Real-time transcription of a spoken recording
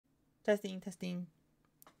Testing, testing,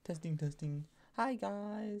 testing, testing. Hi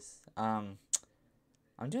guys. I'm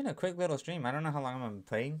doing a quick little stream. I don't know how long I'm gonna be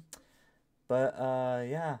playing, but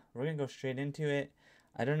yeah, we're gonna go straight into it.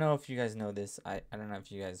 I don't know if you guys know this. I don't know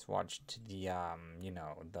if you guys watched the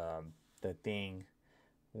the thing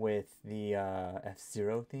with the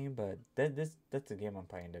F-Zero thing, but that's the game I'm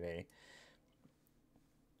playing today.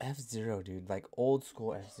 F-Zero, dude, like old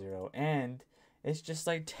school F-Zero, and it's just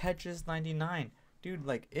like Tetris 99. Dude,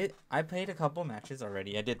 like it I played a couple matches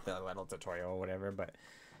already. I did the little tutorial or whatever, but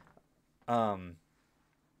um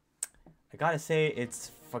I gotta say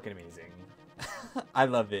it's fucking amazing. I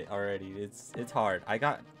love it already. It's hard. I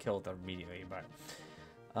got killed immediately, but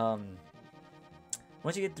um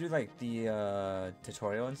once you get through like the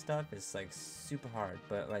tutorial and stuff, it's like super hard.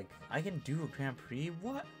 But like I can do a Grand Prix.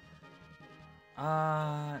 What?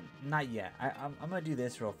 Not yet. I'm gonna do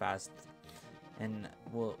this real fast, and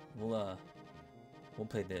we'll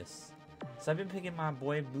play this. So I've been picking my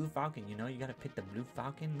boy Blue Falcon. You know, you gotta pick the Blue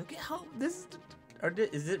Falcon. Look at how this.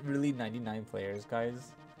 Is it really 99 players,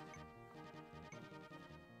 guys?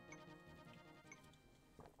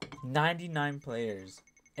 99 players.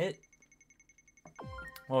 It.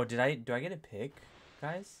 Oh, do I get a pick,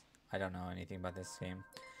 guys? I don't know anything about this game.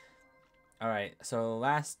 All right. So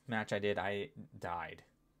last match I did, I died.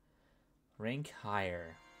 Rank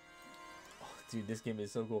higher. Oh, dude, this game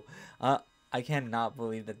is so cool. I cannot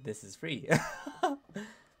believe that this is free.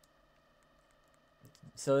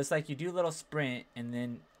 So it's like you do a little sprint, and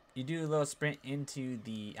then you do a little sprint into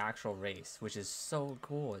the actual race, which is so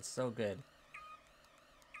cool. It's so good.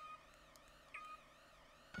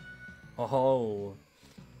 Oh,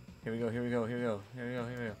 here we go, here we go, here we go, here we go,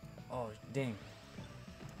 here we go. Oh, dang.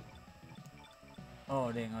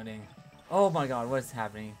 Oh, dang, oh, dang. Oh my god, what's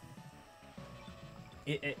happening?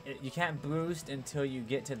 You can't boost until you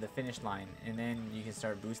get to the finish line, and then you can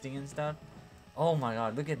start boosting and stuff. Oh my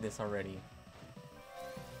god, look at this already.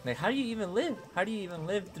 Like, how do you even live? How do you even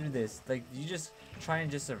live through this? Like, you just try and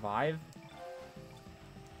just survive?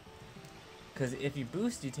 Because if you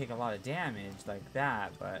boost, you take a lot of damage like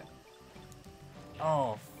that, but...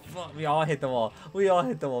 Oh, fuck. We all hit the wall. We all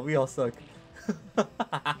hit the wall. We all suck.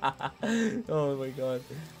 Oh my god.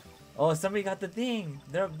 Oh, somebody got the thing.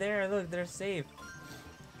 They're up there. Look, they're safe.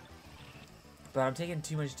 But I'm taking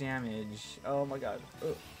too much damage. Oh my god.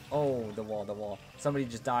 Oh, the wall, the wall. Somebody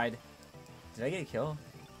just died. Did I get a kill?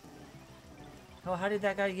 Oh, how did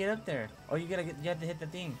that guy get up there? Oh, you have to hit the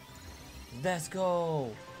thing. Let's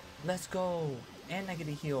go. Let's go. And I get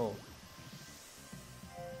a heal.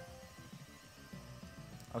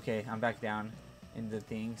 Okay, I'm back down in the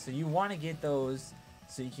thing. So you want to get those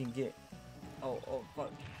so you can get... Oh,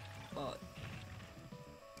 fuck. Oh.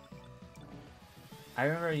 I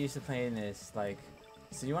remember I used to play in this, like...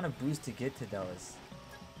 So you want to boost to get to those.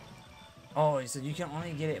 Oh, so you can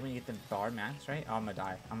only get it when you get the bar max, right? Oh, I'm gonna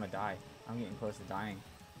die. I'm gonna die. I'm getting close to dying.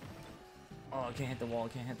 Oh, I can't hit the wall. I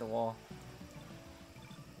can't hit the wall.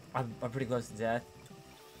 I'm pretty close to death.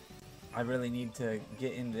 I really need to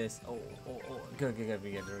get in this. Oh. Good.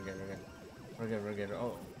 We're good.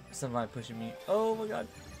 Oh, somebody pushing me. Oh my god.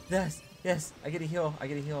 Yes. I get a heal.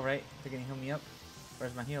 Right? They're gonna heal me up.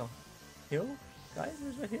 Where's my heal? Heal? Guys,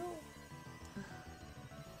 where's my heal?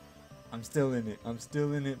 I'm still in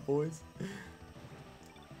it, boys.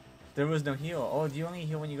 There was no heal. Oh, do you only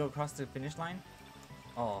heal when you go across the finish line?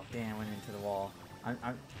 Oh, damn, I went into the wall.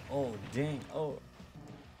 Oh, dang. Oh.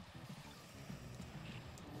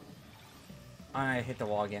 I hit the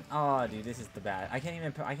wall again. Oh, dude, this is the bad. I can't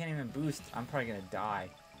even boost. I'm probably gonna die.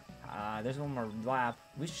 There's one more lap.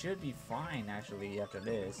 We should be fine, actually, after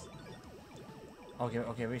this.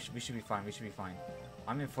 Okay, we should be fine.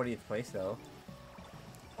 I'm in 40th place, though.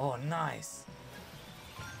 Oh, nice.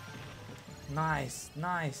 Nice.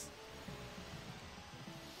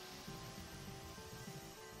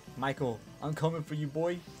 Michael, I'm coming for you,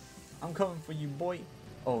 boy. Oh,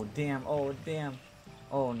 damn.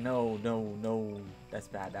 Oh, no. That's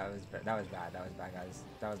bad. That was bad, guys.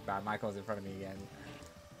 That was bad. Michael's in front of me again.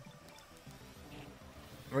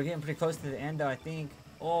 We're getting pretty close to the end, though, I think.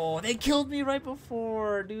 Oh, they killed me right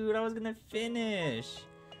before, dude. I was gonna finish.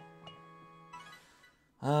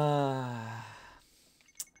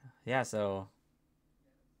 Yeah, so...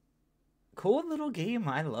 Cool little game.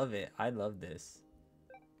 I love it. I love this.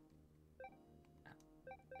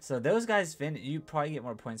 So those guys you probably get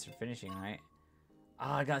more points for finishing, right?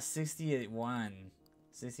 Oh, I got 61.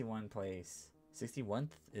 61 place. 61th?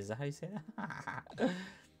 Is that how you say that?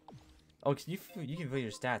 Oh, you can feel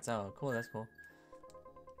your stats. Oh, cool. That's cool.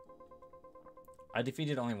 I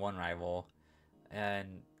defeated only one rival.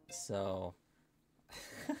 And so...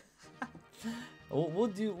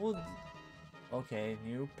 We'll. Okay,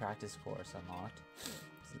 new practice course unlocked.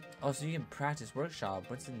 Oh, so you can practice workshop.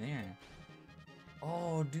 What's in there?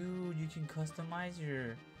 Oh, dude, you can customize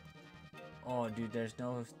your. Oh, dude, there's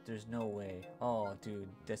no way. Oh, dude,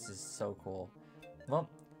 this is so cool. Well,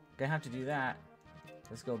 gonna have to do that.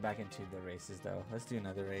 Let's go back into the races though. Let's do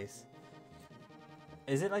another race.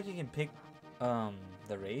 Is it like you can pick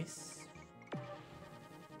the race?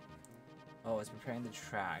 Oh, it's preparing the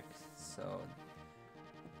track. So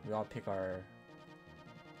we all pick our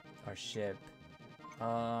ship.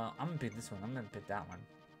 I'm gonna pick this one. I'm gonna pick that one.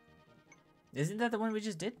 Isn't that the one we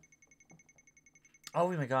just did?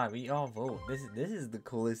 Oh my god, we all vote. This is the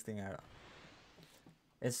coolest thing ever.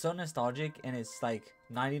 It's so nostalgic and it's like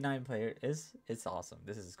 99 players. It's awesome.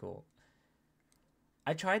 This is cool.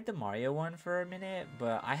 I tried the Mario one for a minute,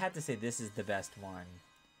 but I had to say this is the best one.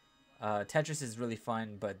 Tetris is really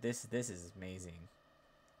fun, but this is amazing.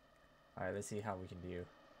 All right, let's see how we can do.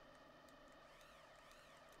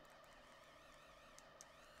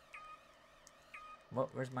 What?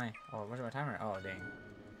 Where's my timer? Oh dang.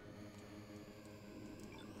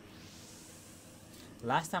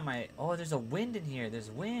 Last time oh, there's a wind in here. There's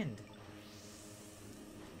wind.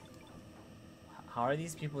 How are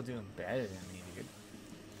these people doing better than me, dude?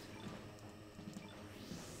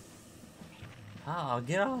 Oh,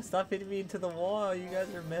 get off. Stop hitting me into the wall. You guys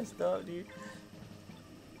are messed up, dude.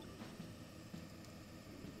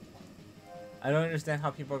 I don't understand how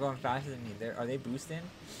people are going faster than me. Are they boosting?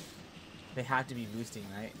 They have to be boosting,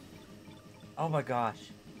 right? Oh my gosh.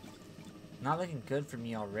 Not looking good for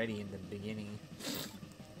me already in the beginning.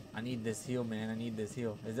 I need this heal, man. I need this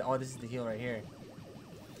heal. Oh, this is the heal right here.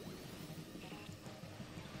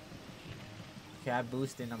 Okay, I'm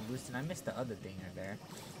boosting. I missed the other thing right there.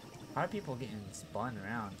 How are people getting spun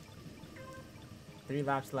around? 3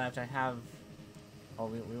 laps left. I have... Oh,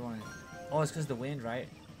 we want... Oh, it's because the wind, right?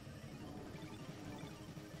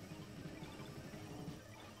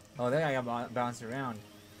 Oh, that guy got bounced around.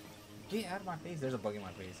 Get out of my face. There's a bug in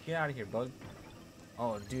my face. Get out of here, bug.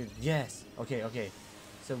 Oh, dude. Yes. Okay, okay.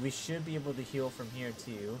 So we should be able to heal from here,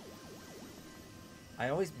 too. I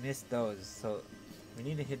always miss those. So we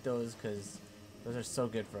need to hit those because those are so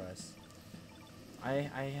good for us.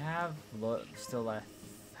 I have still left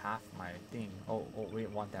half my thing. Oh, we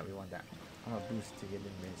want that. We want that. I'm going to boost to get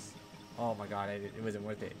in this. Oh, my God. It wasn't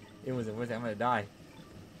worth it. It wasn't worth it. I'm going to die.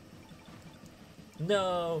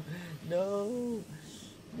 No, no,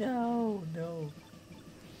 no, no.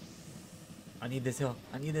 I need this hill.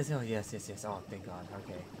 I need this hill. Yes, yes, yes. Oh, thank God.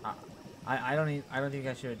 Okay. I don't think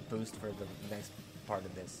I should boost for the next part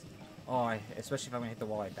of this. Oh, especially if I'm gonna hit the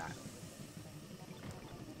wall like that.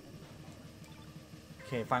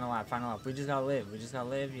 Okay, final lap, final lap. We just gotta live. We just gotta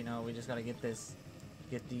live. You know, we just gotta get these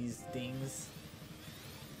things,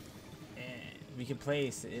 and we can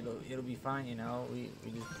place. It'll be fine. You know, we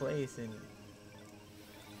just place and.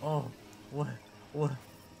 Oh, what?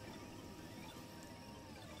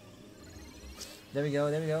 There we go,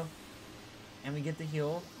 there we go. And we get the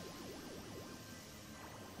heal.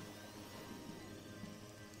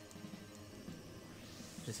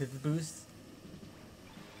 Just hit the boost.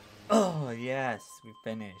 Oh, yes, we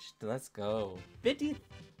finished. Let's go. 50,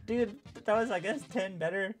 dude, that was, I guess, 10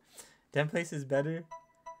 better. 10 places better.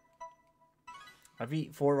 I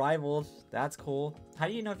beat 4 rivals. That's cool. How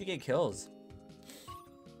do you know if you get kills?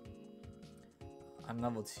 I'm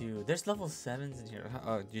level 2. There's level 7s in here.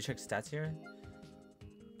 Oh, do you check stats here?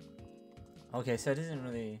 Okay, so it doesn't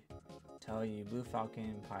really tell you. Blue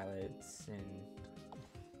Falcon, pilots, and...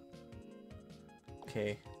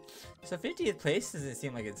 Okay. So 50th place doesn't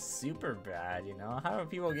seem like it's super bad, you know? How are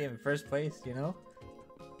people getting first place, you know?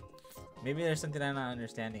 Maybe there's something I'm not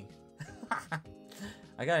understanding.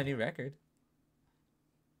 I got a new record.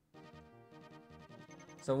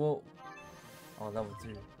 So we'll... Oh, level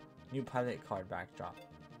 2. New pilot card backdrop.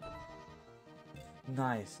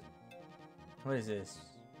 Nice. What is this?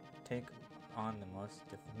 Take on the most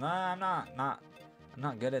difficult. Nah, I'm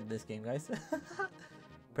not good at this game, guys.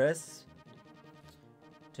 Press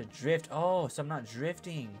to drift. Oh, so I'm not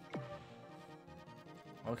drifting.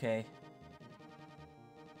 Okay.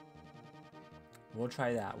 We'll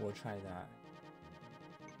try that. We'll try that.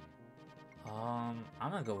 I'm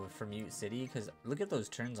gonna go for Mute City because look at those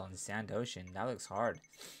turns on Sand Ocean. That looks hard.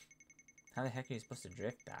 How the heck are you supposed to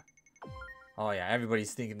drift that? Oh yeah,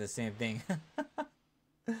 everybody's thinking the same thing.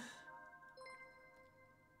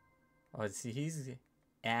 Oh, see, he's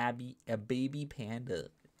Abby, a baby panda.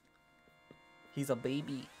 He's a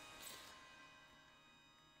baby.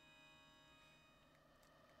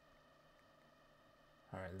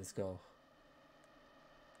 All right, let's go.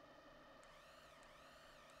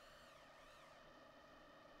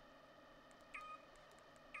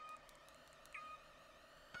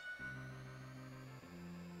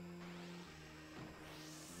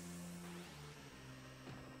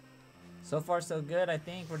 So far so good, I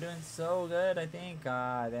think. We're doing so good, I think.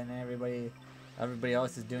 Then everybody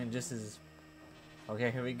else is doing just as...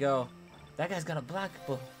 Okay, here we go. That guy's got a black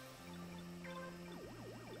bull.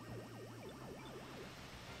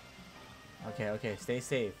 Okay, okay, stay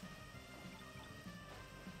safe.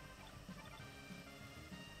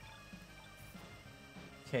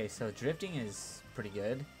 Okay, so drifting is pretty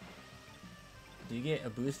good. Do you get a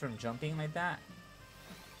boost from jumping like that?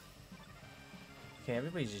 Okay,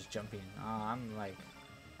 everybody's just jumping. I'm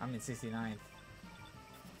in 69th.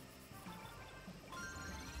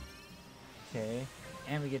 Okay,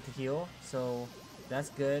 and we get to heal, so that's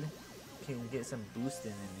good. Can get some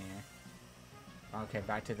boosting in there. Okay,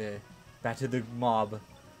 back to the mob.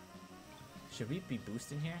 Should we be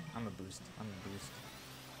boosting here? I'm a boost.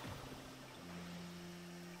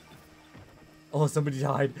 Oh, somebody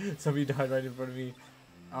died. Somebody died right in front of me.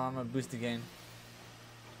 Oh, I'm gonna boost again.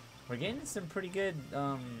 We're getting some pretty good,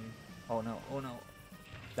 oh no,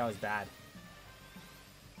 that was bad.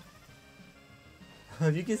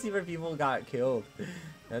 You can see where people got killed.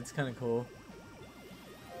 That's kind of cool.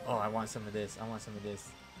 Oh, I want some of this. Oh,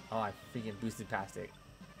 I freaking boosted past it.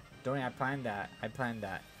 Don't worry, I planned that.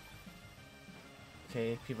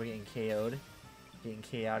 Okay, people are getting KO'd. Getting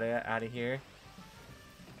KO'd out of here.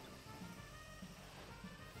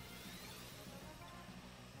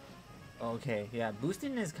 Okay, yeah,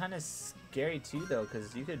 boosting is kind of scary too though,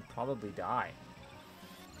 because you could probably die.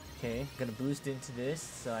 Okay, gonna boost into this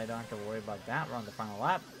so I don't have to worry about that. We're on the final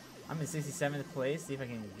lap. I'm in 67th place. See if I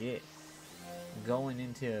can get going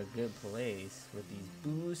into a good place with these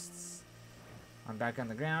boosts. I'm back on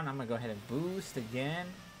the ground. I'm gonna go ahead and boost again.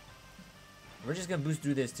 We're just gonna boost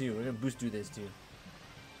through this too.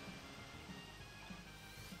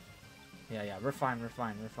 Yeah, we're fine.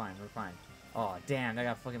 Oh, damn, that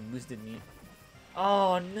guy fucking boosted me.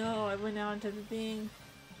 Oh, no, I went out into the thing.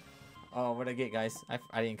 Oh, what'd I get, guys?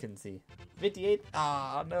 I couldn't see. 58?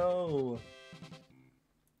 Oh, no.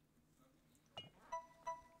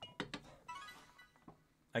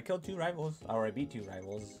 I killed 2 rivals. Or I beat 2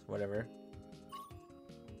 rivals. Whatever.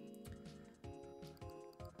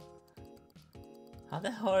 How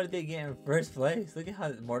the hell are they getting first place? Look at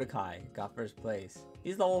how Mordecai got first place.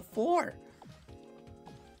 He's level 4.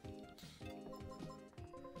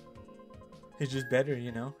 He's just better,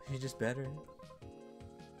 you know? He's just better.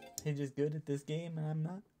 He's just good at this game and I'm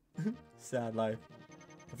not. Sad life.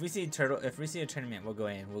 If we see a tournament, we'll go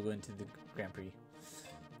in. We'll go into the Grand Prix.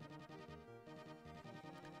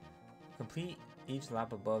 Complete each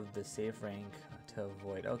lap above the safe rank to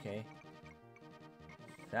avoid. Okay.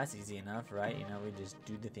 That's easy enough, right? You know, we just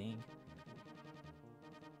do the thing.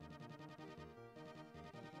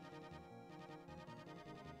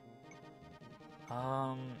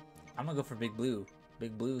 I'm gonna go for Big Blue.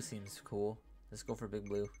 Big Blue seems cool. Let's go for Big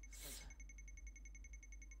Blue.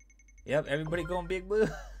 Yep, everybody going Big Blue.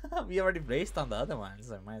 We already raced on the other one,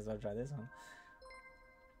 so I might as well try this one.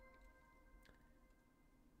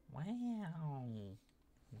 Wow.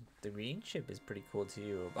 The green ship is pretty cool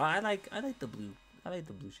too. I like the blue. I like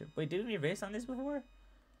the blue ship. Wait, didn't we race on this before?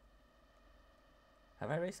 Have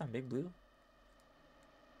I raced on Big Blue?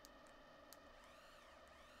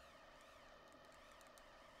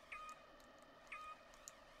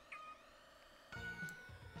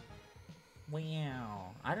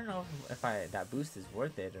 Wow. I don't know if that boost is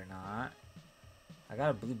worth it or not. I got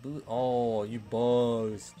a blue boost. Oh, you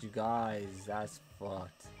buzzed, you guys. That's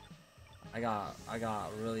fucked. I got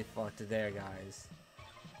really fucked there, guys.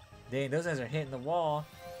 Dang, those guys are hitting the wall.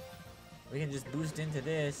 We can just boost into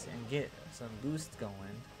this and get some boost going.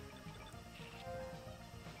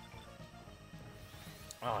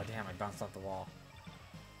 Oh, damn, I bounced off the wall.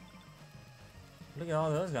 Look at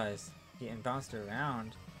all those guys getting bounced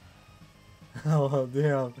around. Oh,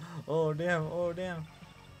 damn. Oh, damn. Oh, damn.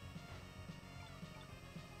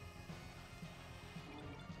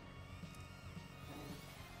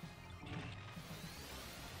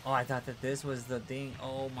 Oh, I thought that this was the thing.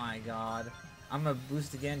 Oh, my God. I'm gonna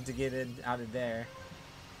boost again to get it out of there.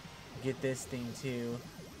 Get this thing, too.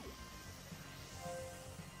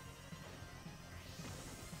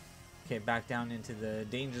 Okay, back down into the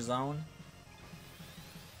danger zone.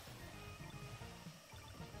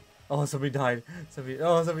 Oh, somebody died. Somebody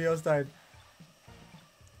else died.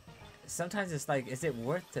 Sometimes it's like, is it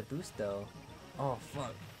worth to boost though? Oh,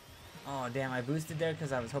 fuck. Oh, damn, I boosted there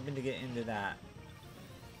because I was hoping to get into that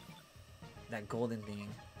golden thing.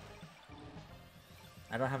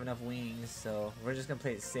 I don't have enough wings, so we're just gonna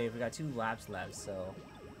play it safe. We got 2 laps left, so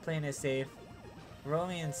playing it safe. We're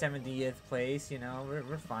only in 70th place, you know,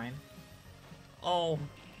 we're fine. Oh,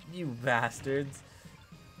 you bastards.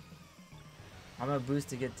 I'm gonna boost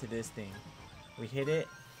to get to this thing. We hit it.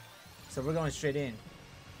 So we're going straight in.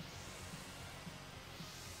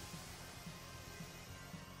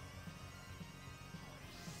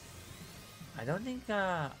 I don't think,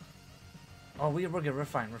 oh, we're good. We're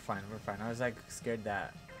fine. We're fine. We're fine. I was like scared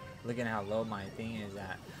that, looking at how low my thing is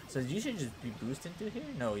at. So you should just be boosting through here?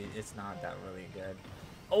 No, it's not that really good.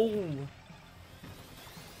 Oh!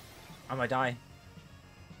 I might die.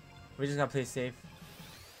 We just gotta play safe.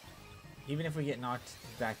 Even if we get knocked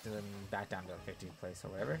back down to 50th place or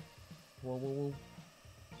whatever. Whoa, whoa, whoa.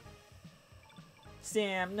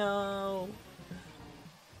 Sam, no!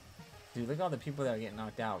 Dude, look at all the people that are getting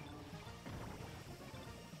knocked out.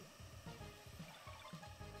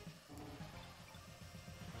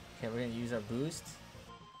 Okay, we're gonna use our boost.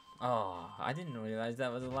 Oh, I didn't realize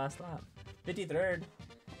that was the last lap. 53rd.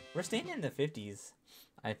 We're staying in the 50s.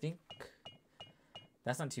 I think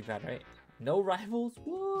that's not too bad, right? No rivals?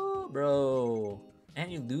 Whoa, bro.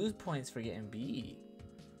 And you lose points for getting beat.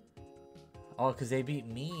 Oh, because they beat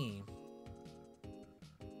me.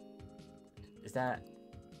 Is that...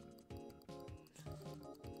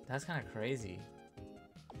 That's kind of crazy.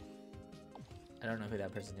 I don't know who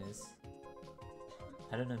that person is.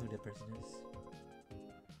 I don't know who that person is.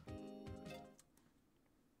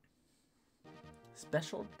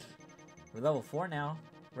 Special. We're level 4 now.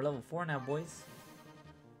 We're level 4 now, boys.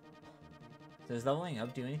 Does leveling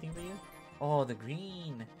up do anything for you? Oh, the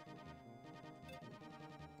green.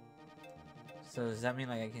 So does that mean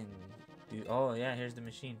like I can do... Oh yeah, here's the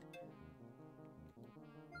machine.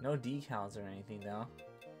 No decals or anything though.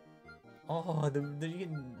 Oh, you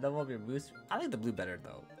can level up your boost. I like the blue better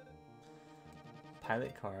though.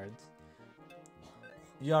 Pilot cards.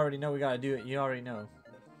 You already know we gotta do it. You already know.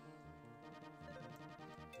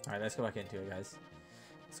 Alright, let's go back into it, guys.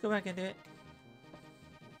 Let's go back into it.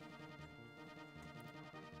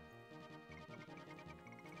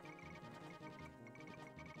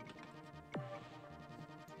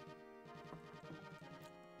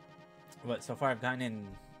 What, so far I've gotten in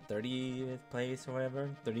 30th place or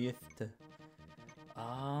whatever? 30th to...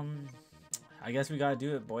 I guess we gotta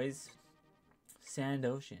do it, boys. Sand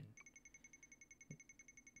Ocean.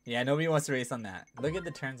 Yeah, nobody wants to race on that. Look at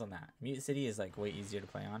the turns on that. Mute City is like way easier to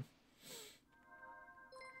play on.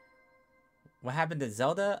 What happened to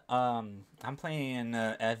Zelda? I'm playing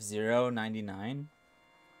F-Zero 99.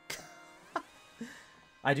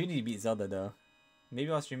 I do need to beat Zelda though.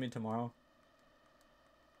 Maybe I'll stream it tomorrow.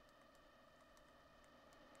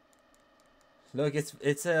 Look,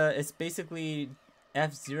 it's basically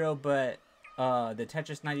F-Zero, but the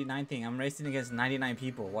Tetris 99 thing. I'm racing against 99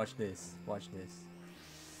 people. Watch this. Watch this.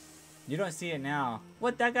 You don't see it now.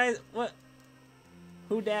 What, that guy's... What?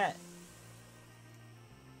 Who dat?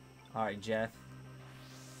 Alright, Jeff.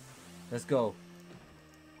 Let's go.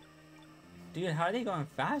 Dude, how are they going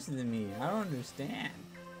faster than me? I don't understand.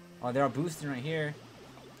 Oh, they're all boosting right here.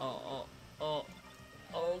 Oh,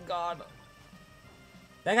 God.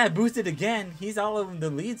 That guy boosted again. He's all over the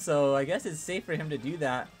lead, so I guess it's safe for him to do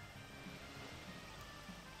that.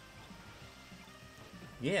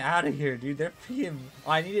 Get out of here, dude. They're freaking...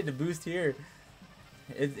 Oh, I needed to boost here.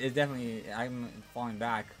 It's definitely... I'm falling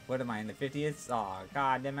back. What am I, in the 50th? Oh,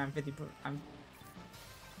 God damn, I'm 50...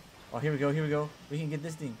 Oh, here we go, here we go. We can get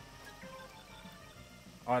this thing.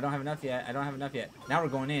 Oh, I don't have enough yet. I don't have enough yet. Now we're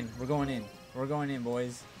going in. We're going in. We're going in,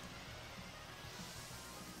 boys.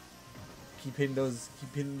 Keep hitting those.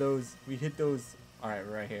 Keep hitting those. We hit those. Alright,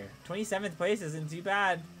 we're right here. 27th place isn't too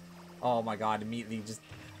bad. Oh my god, immediately just...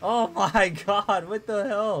 Oh my god, what the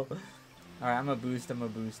hell? Alright, I'm a boost. I'm a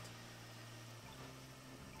boost.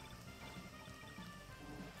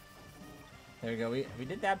 There we go. We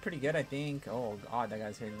did that pretty good, I think. Oh god, that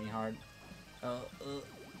guy's hitting me hard.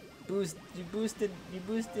 Boost. You boosted. You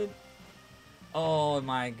boosted. Oh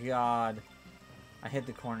my god. I hit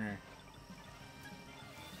the corner.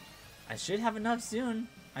 I should have enough soon.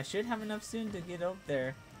 I should have enough soon to get up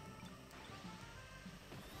there.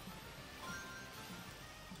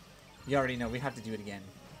 You already know. We have to do it again.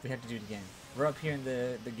 We have to do it again. We're up here in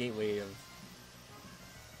the gateway of...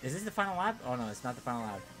 Is this the final lap? Oh no, it's not the final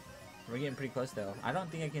lap. We're getting pretty close though. I don't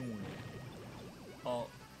think I can... Oh,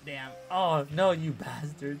 damn. Oh, no, you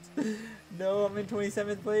bastards. No, I'm in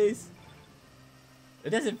 27th place. It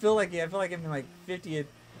doesn't feel like it. I feel like I'm in like 50th.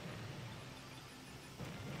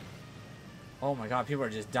 Oh my god, people are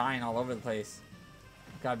just dying all over the place.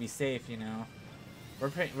 Gotta be safe, you know. We're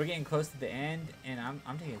getting close to the end, and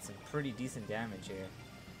I'm taking some pretty decent damage here.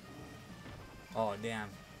 Oh damn.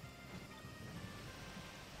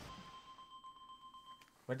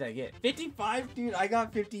 What did I get? 55, dude. I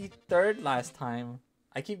got 53rd last time.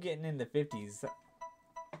 I keep getting in the 50s.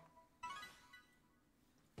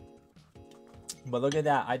 But look at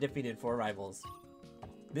that, I defeated 4 rivals.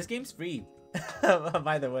 This game's free.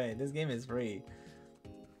 By the way, this game is free.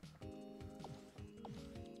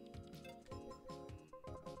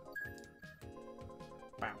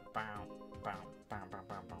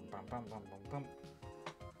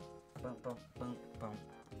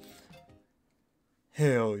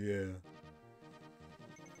 Hell yeah.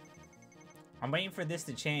 I'm waiting for this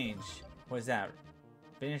to change. What is that?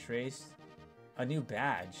 Finish race? A new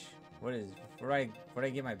badge. What is, where do I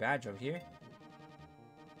get my badge? Over here?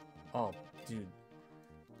 Oh, dude.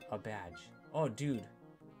 A badge. Oh, dude.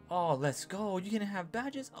 Oh, let's go. You're gonna have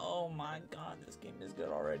badges? Oh my god, this game is good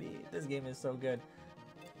already. This game is so good.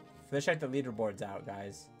 Let's check the leaderboards out,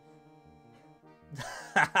 guys.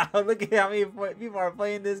 Look at how many people are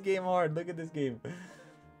playing this game hard. Look at this game.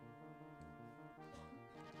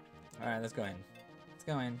 Alright, let's go in. Let's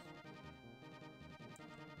go in.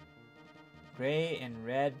 Gray and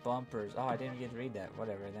red bumpers. Oh, I didn't get to read that.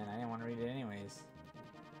 Whatever, then. I didn't want to read it anyways.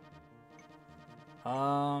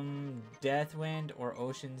 Deathwind or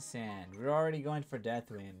Ocean Sand. We're already going for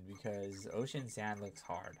Deathwind because Ocean Sand looks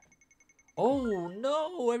hard. Oh,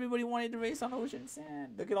 no! Everybody wanted to race on Ocean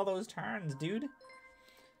Sand. Look at all those turns, dude.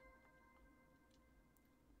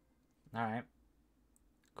 Alright.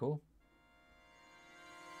 Cool.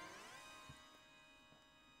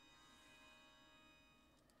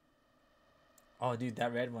 Oh, dude,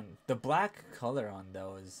 that red one. The black color on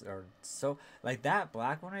those are so... Like, that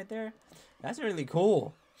black one right there, that's really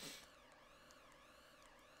cool.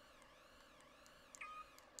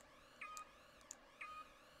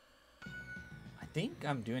 I think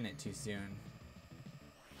I'm doing it too soon.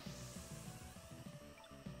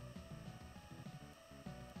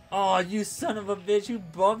 Oh, you son of a bitch, you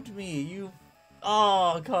bumped me. You...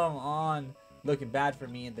 Oh, come on. Looking bad for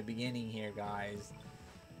me at the beginning here, guys.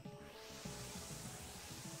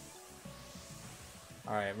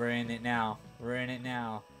 Alright, we're in it now. We're in it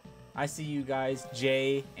now. I see you guys,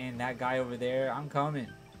 Jay and that guy over there. I'm coming.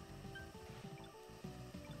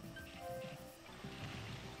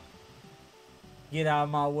 Get out of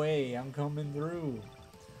my way. I'm coming through.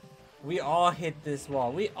 We all hit this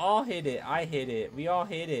wall. We all hit it. I hit it. We all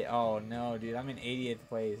hit it. Oh, no, dude. I'm in 80th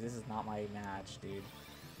place. This is not my match, dude.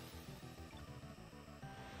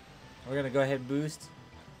 We're going to go ahead and boost.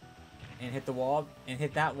 And hit the wall. And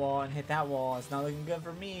hit that wall. And hit that wall. It's not looking good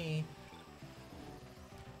for me.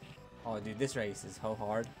 Oh, dude. This race is so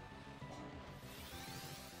hard.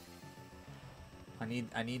 I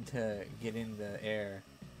need to get in the air.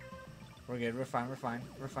 We're good. We're fine. We're fine.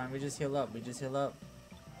 We're fine. We just heal up. We just heal up.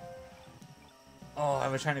 Oh, I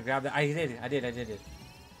was trying to grab that. I did it. I did it.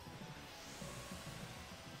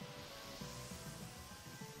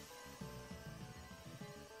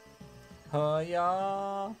 Oh,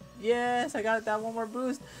 yeah. Yes, I got that one more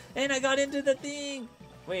boost. And I got into the thing.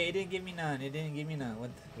 Wait, it didn't give me none. It didn't give me none.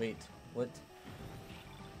 What? Wait. What?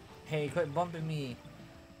 Hey, quit bumping me.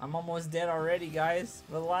 I'm almost dead already, guys.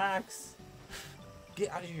 Relax.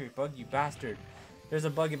 Get out of here, bug, you bastard. There's a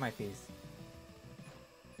bug in my face.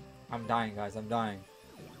 I'm dying, guys. I'm dying.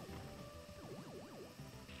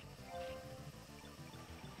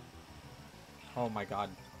 Oh my god.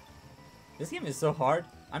 This game is so hard.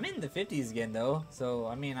 I'm in the 50s again, though. So,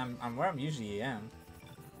 I mean, I'm where I'm usually am.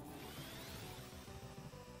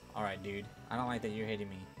 Alright, dude. I don't like that you're hitting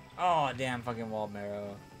me. Oh, damn fucking wall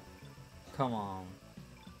marrow. Come on.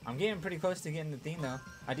 I'm getting pretty close to getting the thing, though.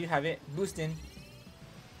 I do have it. Boosting.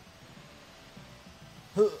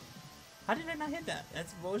 How did I not hit that?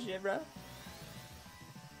 That's bullshit, bro.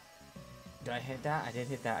 Did I hit that? I did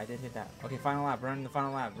hit that. I did hit that. Okay, final lap. We're in the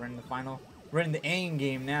final lap. We're in the final. We're in the end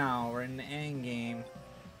game now. We're in the end game.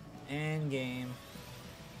 End game.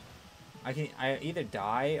 I either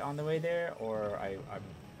die on the way there or I'm.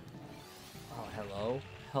 Oh, hello.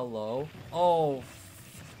 Hello. Oh,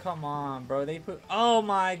 come on, bro. They put. Oh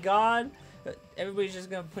my god. Everybody's just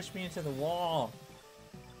gonna push me into the wall.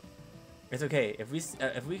 It's okay if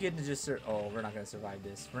we get to just oh, we're not gonna survive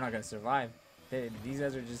this. We're not gonna survive. These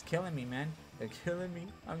guys are just killing me, man. They're killing me.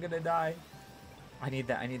 I'm gonna die. I need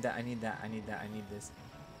that. I need that. I need that. I need that. I need this.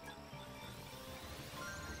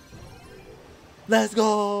 Let's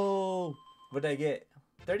go. What did I get?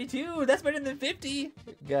 32. That's better than 50.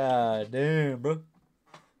 God damn, bro.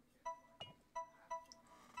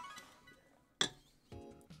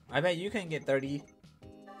 I bet you can get 30.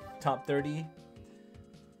 Top 30.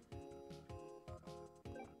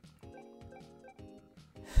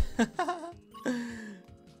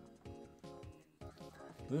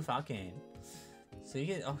 Blue Falcon. So you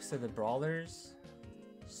get so the brawlers,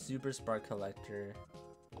 Super Spark Collector.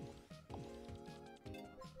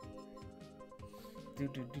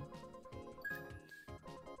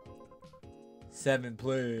 7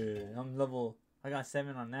 play. I'm level. I got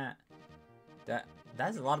 7 on that.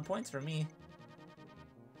 That's a lot of points for me.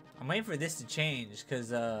 I'm waiting for this to change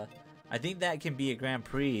because I think that can be a Grand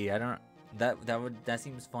Prix. I don't. That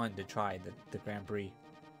seems fun to try the Grand Prix.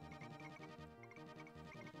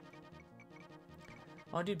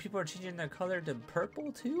 Oh, dude, people are changing their color to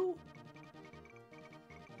purple too.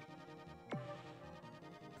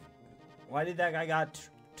 Why did that guy got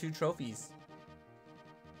 2 trophies?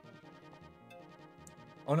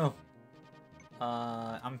 Oh no.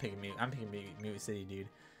 I'm picking Mute City, dude.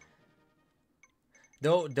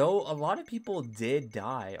 Though a lot of people did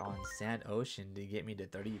die on Sand Ocean to get me to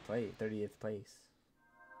 30th place.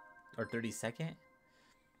 Or 32nd.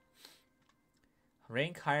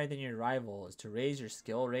 Rank higher than your rivals to raise your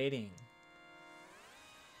skill rating.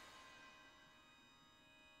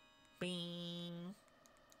 Bing.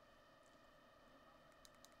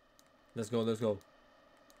 Let's go, let's go.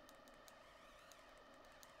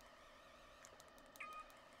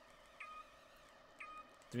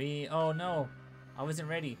 Three. Oh no, I wasn't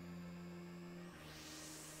ready.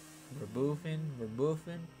 We're boofing, we're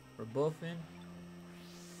boofing, we're boofing.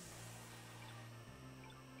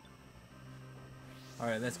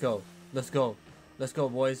 Alright, let's go. Let's go. Let's go,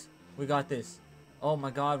 boys. We got this. Oh my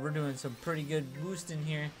god, we're doing some pretty good boosting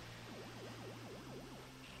here.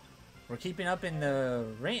 We're keeping up in the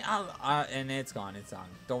rain. And it's gone. It's on.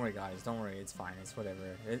 Don't worry, guys. Don't worry. It's fine. It's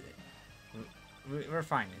whatever. We're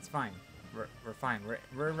fine. It's fine. We're fine.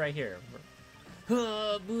 We're right here.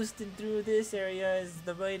 Boosting through this area is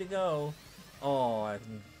the way to go. Oh, I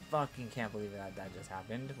fucking can't believe that just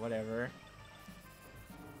happened. Whatever.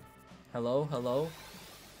 Hello? Hello?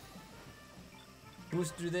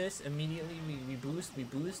 Boost through this immediately. We boost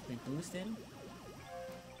in.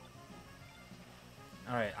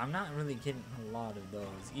 Alright, I'm not really getting a lot of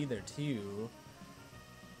those either too.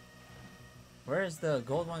 Where's the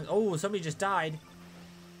gold one? Oh, somebody just died.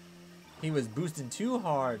 He was boosting too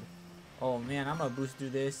hard. Oh man, I'm gonna boost through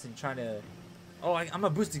this and try to... Oh, I'm gonna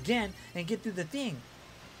boost again and get through the thing.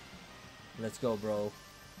 Let's go, bro.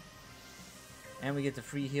 And we get the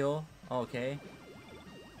free heal. Okay.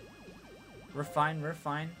 We're fine, we're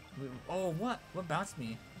fine. Oh, what? What bounced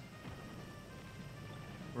me?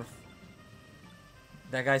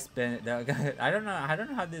 That guy spin. That guy. I don't know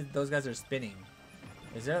how those guys are spinning.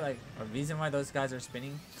 Is there like a reason why those guys are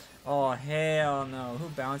spinning? Oh hell no! Who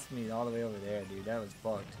bounced me all the way over there, dude? That was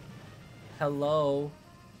fucked. Hello.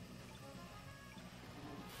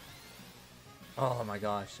 Oh my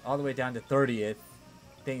gosh! All the way down to 30th.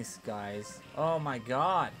 Thanks, guys. Oh my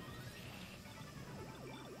god.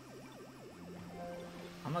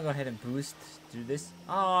 I'm gonna go ahead and boost through this.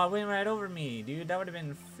 Oh, it went right over me, dude. That would have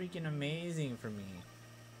been freaking amazing for me.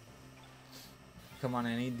 Come on,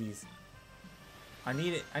 I need these. I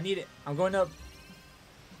need it. I need it. I'm going up.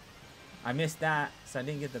 I missed that, so I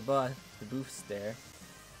didn't get the boost there.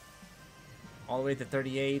 All the way to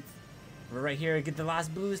 38th. We're right here. Get the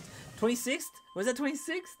last boost. 26th? Was that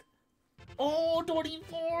 26th? Oh,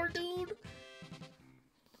 24, dude.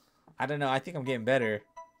 I don't know. I think I'm getting better.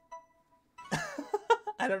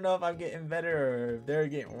 I don't know if I'm getting better or if they're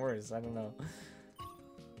getting worse. I don't know.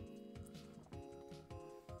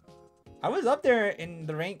 I was up there in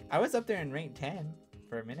the rank. I was up there in rank 10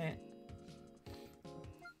 for a minute.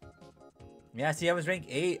 Yeah, see, I was rank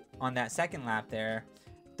 8 on that second lap there.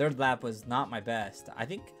 Third lap was not my best. I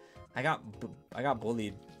think I got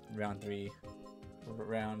bullied round 3.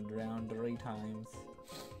 Round 3 times.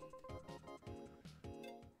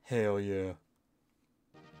 Hell yeah.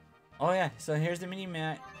 Oh yeah, so here's the mini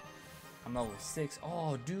map. I'm level 6.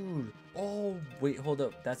 Oh dude. Oh wait, hold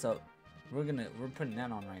up. That's up. We're putting that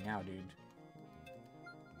on right now, dude.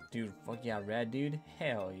 Dude, fuck yeah, red, dude.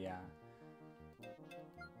 Hell yeah.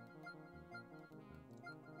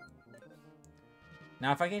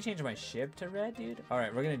 Now, if I can change my ship to red, dude.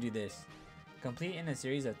 Alright, we're gonna do this. Complete in a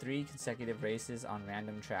series of 3 consecutive races on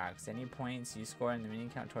random tracks. Any points you score in the mini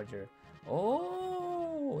count towards your...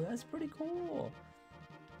 Oh, that's pretty cool.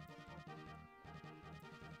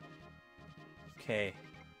 Okay.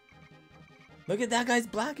 Look at that guy's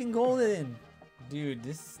black and golden. Dude,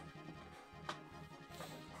 this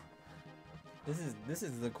is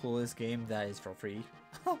the coolest game that is for free.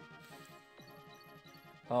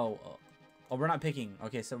 Oh, we're not picking.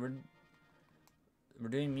 Okay, so we're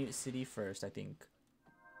doing Mute City first, I think.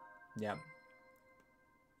 Yep.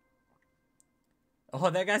 Oh,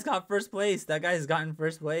 that guy's got first place. That guy's gotten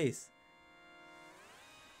first place.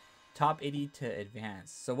 Top 80 to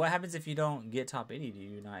advance. So what happens if you don't get top 80? Do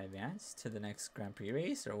you not advance to the next Grand Prix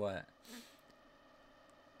race or what?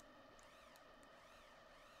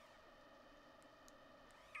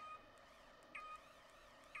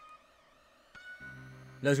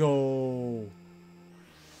 Let's go.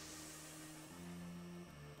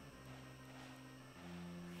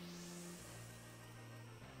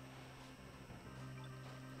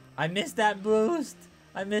 I missed that boost.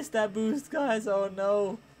 I missed that boost, guys. Oh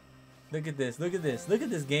no. Look at this. Look at this. Look at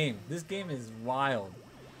this game. This game is wild.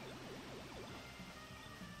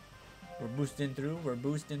 We're boosting through. We're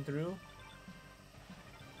boosting through.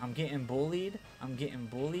 I'm getting bullied. I'm getting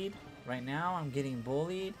bullied. Right now, I'm getting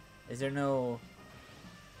bullied. Is there no...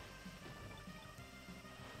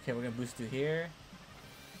 Okay, we're gonna boost through here.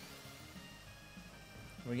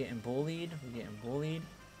 We're getting bullied. We're getting bullied.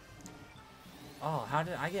 Oh, how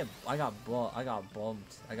did I get... I got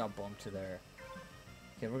bumped. I got bumped to there.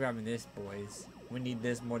 Okay, we're grabbing this, boys. We need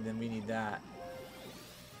this more than we need that.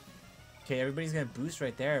 Okay, everybody's gonna boost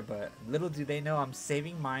right there, but little do they know I'm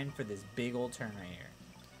saving mine for this big old turn right here.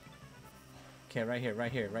 Okay, right here,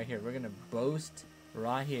 right here, right here. We're gonna boost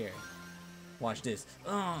right here. Watch this.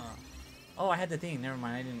 Oh, I had the thing. Never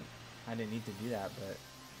mind. I didn't need to do that, but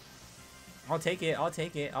I'll take it. I'll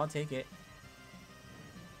take it. I'll take it.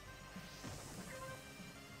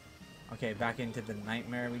 Okay, back into the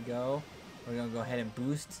nightmare we go. We're gonna go ahead and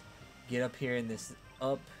boost. Get up here in this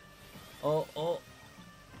up. Oh.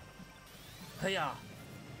 Hiya.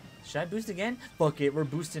 Should I boost again? Fuck it, we're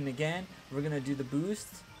boosting again. We're gonna do the boost.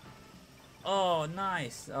 Oh,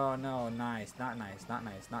 nice. Oh no, nice. Not nice. Not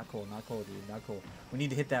nice. Not cool. Not cool, dude. Not cool. We need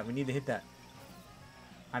to hit that. We need to hit that.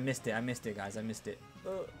 I missed it. I missed it, guys. I missed it.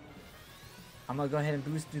 I'm gonna go ahead and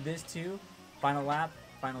boost through this too. Final lap.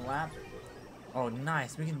 Final lap. Oh,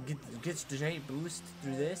 nice. We can get straight boost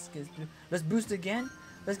through this. Let's boost again.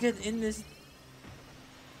 Let's get in this.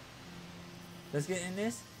 Let's get in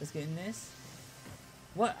this. Let's get in this.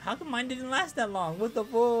 What? How come mine didn't last that long? What the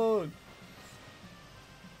fuck?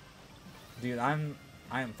 Dude, I am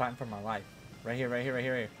fighting for my life. Right here, right here, right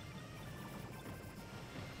here, right here.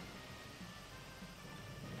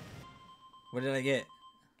 What did I get?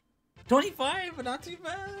 25, but not too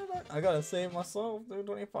bad. I gotta save myself, dude.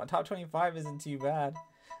 25. Top 25 isn't too bad.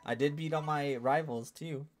 I did beat all my rivals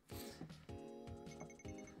too.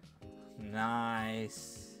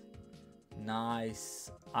 Nice.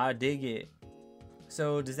 Nice. I dig it.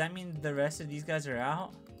 So does that mean the rest of these guys are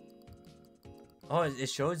out? Oh, it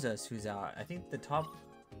shows us who's out. I think the top...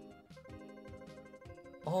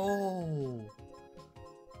 Oh!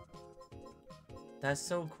 That's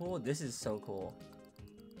so cool. This is so cool.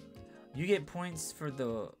 You get points for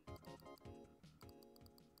the...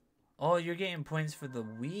 Oh, you're getting points for the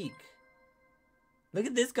week. Look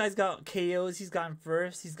at this guy's got KOs. He's gotten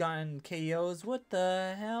first. He's gotten KOs. What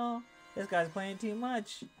the hell? This guy's playing too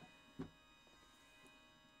much.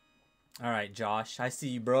 Alright, Josh. I see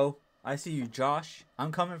you, bro. I see you, Josh.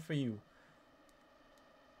 I'm coming for you.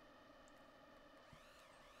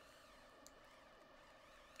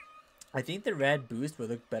 I think the red boost would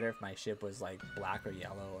look better if my ship was like black or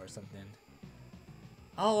yellow or something.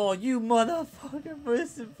 Oh, you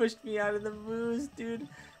motherfucker pushed me out of the boost, dude.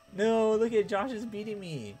 No, look at Josh is beating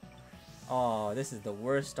me. Oh, this is the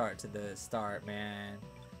worst start to the start, man.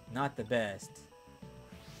 Not the best.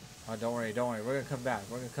 Oh, don't worry, don't worry. We're gonna come back.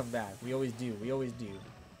 We're gonna come back. We always do. We always do.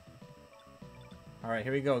 Alright,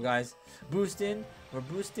 here we go, guys. Boosting. We're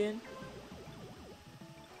boosting.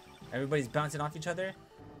 Everybody's bouncing off each other.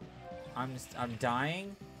 I'm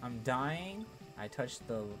dying. I'm dying. I touched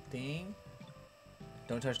the thing.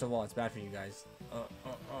 Don't touch the wall. It's bad for you guys. Oh,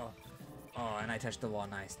 and I touched the wall.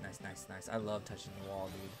 Nice, nice, nice, nice. I love touching the wall,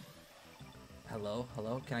 dude. Hello?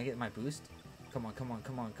 Hello? Can I get my boost? Come on, come on,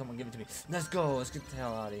 come on, come on. Give it to me. Let's go. Let's get the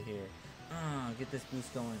hell out of here. Get this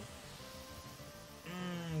boost going.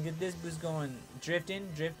 Get this boost going. Drifting,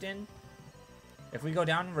 drifting. If we go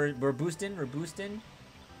down, we're boosting. We're boosting.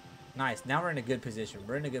 Nice. Now we're in a good position.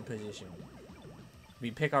 We're in a good position. We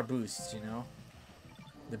pick our boosts, you know?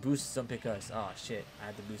 The boosts don't pick us. Oh, shit. I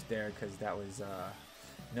had to boost there because that was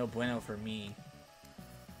no bueno for me.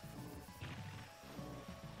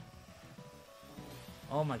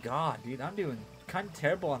 Oh my god, dude. I'm doing kind of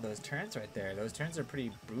terrible on those turns right there. Those turns are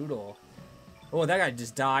pretty brutal. Oh, that guy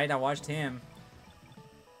just died. I watched him.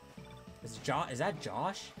 Is that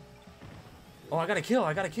Josh? Oh, I got a kill.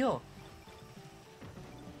 I got a kill.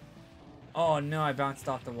 Oh no, I bounced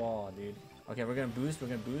off the wall, dude. Okay, we're gonna boost. We're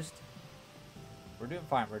gonna boost. We're doing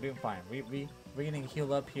fine. We're doing fine. We're getting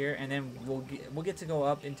healed up here, and then we'll get to go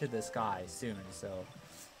up into the sky soon. So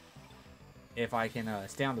if I can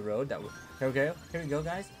stay on the road, that would. Okay, here we go,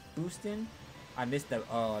 guys. Boosting. I missed that.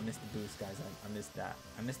 Oh, I missed the boost, guys. I missed that.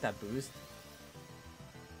 I missed that boost.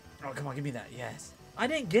 Oh, come on, give me that. Yes. I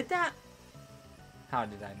didn't get that. How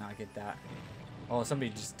did I not get that? Oh,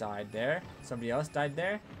 somebody just died there. Somebody else died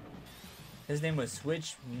there. His name was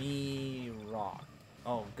Switch Me Rock.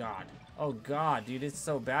 Oh god. Oh god, dude, it's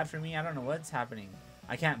so bad for me. I don't know what's happening.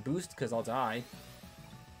 I can't boost because I'll die.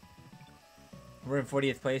 We're in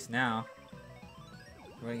 40th place now.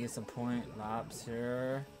 We're gonna get some point laps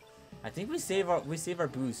here. I think we save our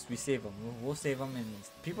boost. We save them. We'll save them, and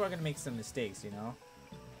people are gonna make some mistakes, you know.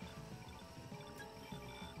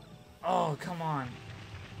 Oh, come on.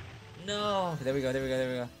 No. There we go. There we go. There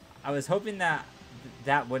we go. I was hoping that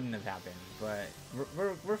that wouldn't have happened, but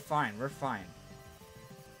we're fine. We're fine.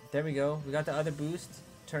 There we go. We got the other boost.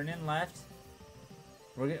 Turn in left.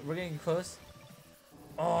 We're getting close.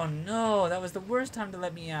 Oh no, that was the worst time to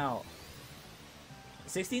let me out.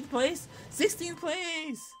 16th place? 16th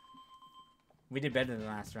place! We did better than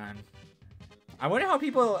last round. I wonder how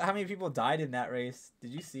many people died in that race.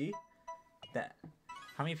 Did you see that?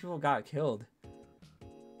 How many people got killed?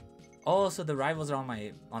 Oh, so the rivals are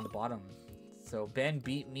on the bottom. So Ben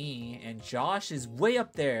beat me, and Josh is way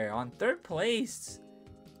up there on 3rd place.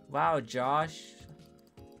 Wow, Josh.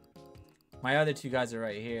 My other 2 guys are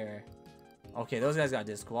right here. Okay, those guys got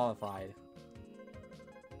disqualified.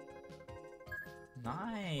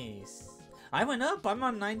 Nice. I went up. I'm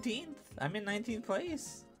on 19th. I'm in 19th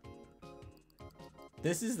place.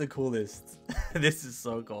 This is the coolest. This is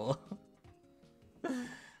so cool.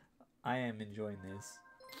 I am enjoying this.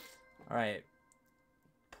 Alright.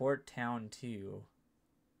 Port Town 2.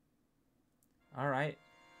 Alright.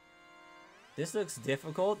 This looks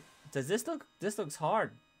difficult. Does this look... This looks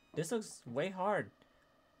hard. This looks way hard.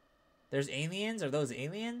 There's aliens? Are those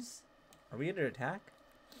aliens? Are we under attack?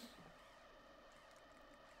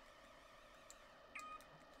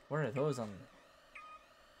 What are those on?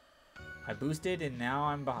 I boosted and now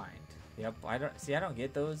I'm behind. Yep, I don't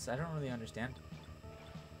get those. I don't really understand.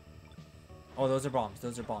 Oh, those are bombs.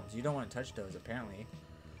 Those are bombs. You don't want to touch those, apparently.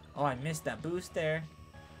 Oh, I missed that boost there.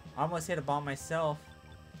 I almost hit a bomb myself.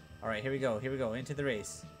 Alright, here we go. Here we go. Into the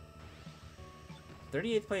race.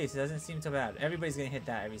 38th place. It doesn't seem so bad. Everybody's going to hit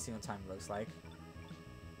that every single time, it looks like.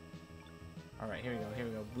 Alright, here we go. Here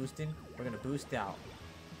we go. Boosting. We're going to boost out.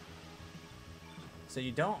 So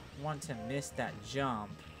you don't want to miss that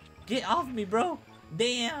jump. Get off me, bro!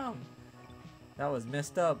 Damn! That was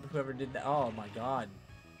messed up. Whoever did that. Oh my god.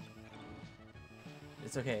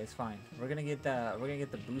 It's okay. It's fine. We're gonna get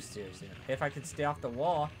the boost here soon. If I can stay off the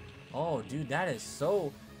wall. Oh, dude, that is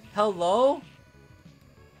so. Hello?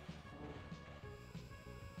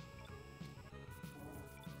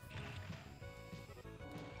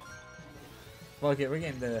 Okay, we're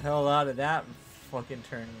getting the hell out of that fucking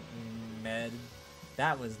turn, med.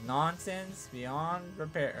 That was nonsense beyond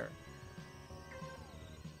repair.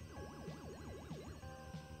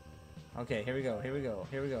 Okay, here we go. Here we go.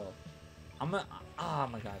 Here we go. Oh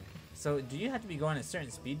my god. So, do you have to be going at a certain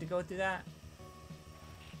speed to go through that?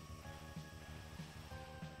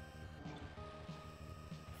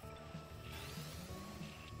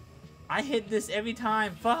 I hit this every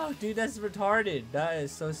time. Fuck, dude, that's retarded. That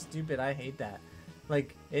is so stupid. I hate that.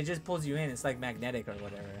 Like, it just pulls you in. It's like magnetic or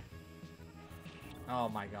whatever. Oh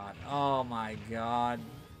my god. Oh my god.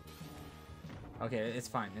 Okay, it's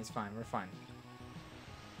fine. It's fine. We're fine.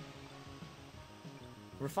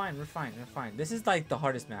 We're fine. We're fine. We're fine. This is like the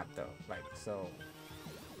hardest map though. Like, so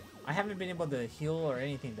I haven't been able to heal or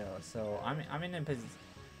anything though. So I'm in a position.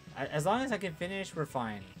 As long as I can finish, we're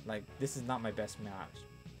fine. Like, this is not my best match.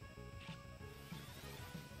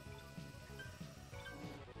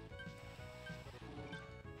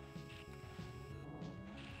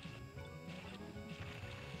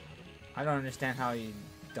 I don't understand how you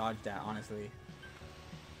dodged that, honestly.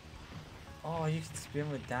 Oh, you can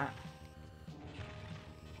spin with that.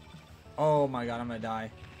 Oh my god, I'm gonna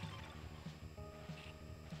die.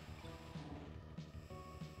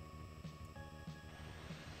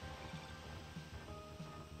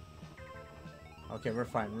 Okay, we're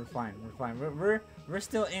fine. We're fine. We're fine. We're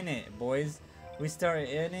still in it, boys. We started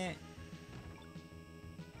in it.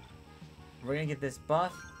 We're gonna get this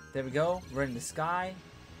buff. There we go. We're in the sky.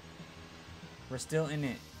 We're still in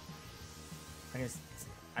it. I guess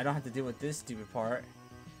I don't have to deal with this stupid part.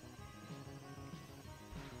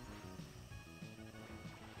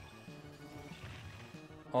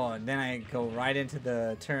 Oh, and then I go right into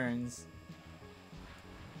the turns.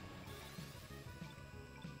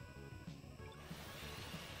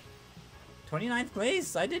 '29th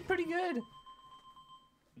place. I did pretty good.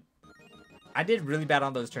 I did really bad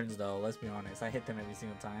on those turns though, let's be honest. I hit them every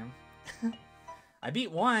single time. I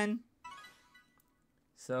beat one.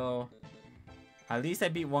 So, at least I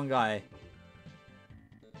beat one guy.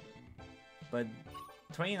 But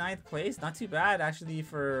 29th place, not too bad actually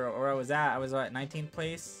for where I was at. I was at 19th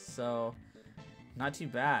place, so not too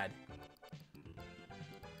bad.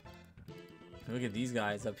 Look at these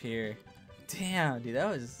guys up here. Damn, dude, that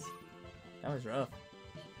was rough.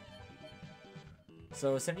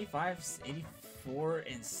 So 75, 84,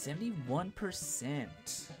 and 71%.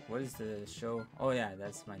 What is the show? Oh yeah,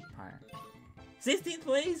 that's my partner. 16th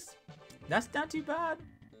place. That's not too bad.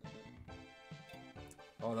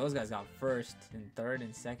 Oh, those guys got first and third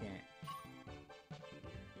and second.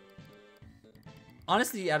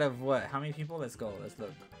 Honestly, out of what? How many people? Let's go. Let's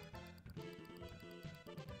look.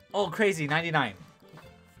 Oh, crazy. 99.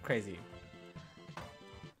 Crazy.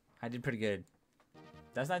 I did pretty good.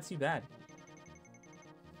 That's not too bad.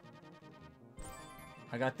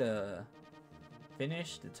 I got the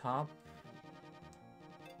finish, the top.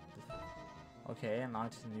 Okay,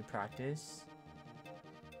 unlocked a new practice.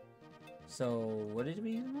 So, what did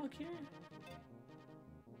we unlock here?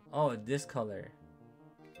 Oh, this color.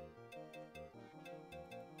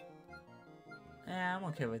 I'm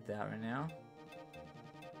okay with that right now.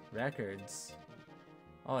 Records.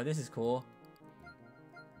 Oh, this is cool.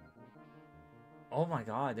 Oh my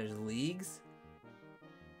god, there's leagues?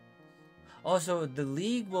 Oh, so the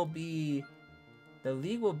league will be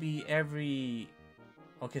every...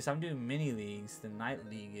 Okay, so I'm doing mini leagues. The night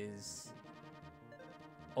league is...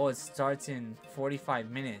 Oh, it starts in 45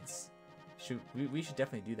 minutes. We should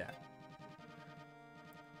definitely do that.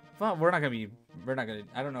 Well, we're not gonna,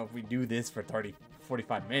 I don't know if we do this for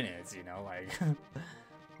 45 minutes, you know, like,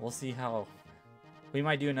 we'll see how, we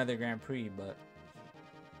might do another Grand Prix, but,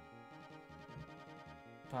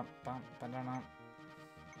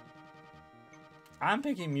 I'm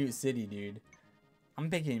picking Mute City, dude. I'm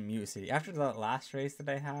picking Mute City. After the last race that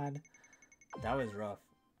I had, that was rough.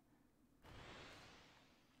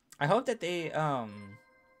 I hope that they,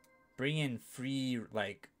 bring in free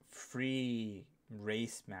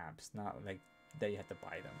race maps, not like that you have to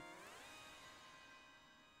buy them.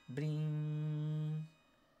 Bling.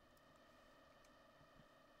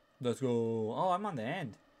 Let's go. Oh, I'm on the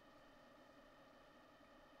end.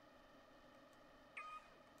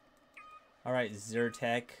 Alright,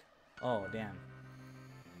 Zyrtec. Oh, damn.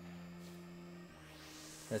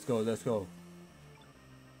 Let's go, let's go.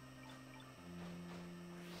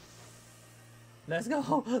 Let's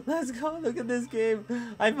go, let's go. Look at this game.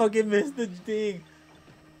 I fucking missed the thing.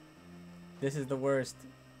 This is the worst.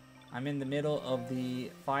 I'm in the middle of the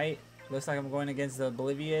fight. Looks like I'm going against the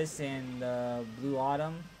Oblivious and the Blue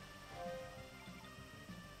Autumn.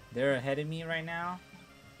 They're ahead of me right now.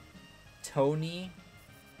 Tony.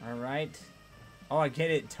 Alright. Oh, I get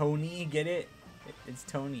it. Tony. Get it? It's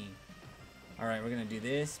Tony. Alright, we're gonna do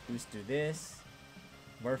this. Boost do this.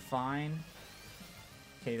 We're fine.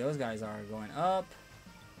 Okay, those guys are going up.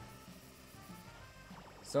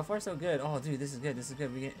 So far, so good. Oh, dude, this is good. This is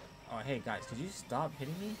good. We get... Oh, hey, guys, could you stop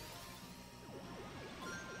hitting me?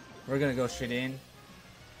 We're gonna go straight in.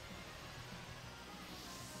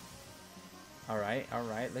 Alright,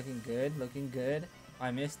 alright. Looking good. Looking good.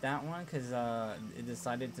 I missed that one because it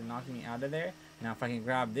decided to knock me out of there. Now, if I can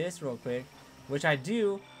grab this real quick, which I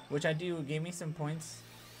do, gave me some points.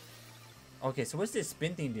 Okay, so what's this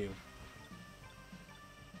spin thing do?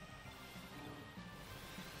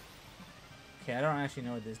 Okay, I don't actually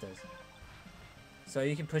know what this does. So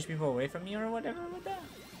you can push people away from me or whatever with that?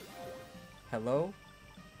 Hello?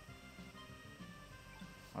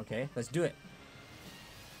 Okay, let's do it.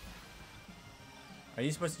 Are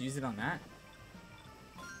you supposed to use it on that?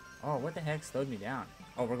 Oh, what the heck slowed me down?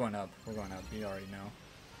 Oh, we're going up. We're going up. You already know.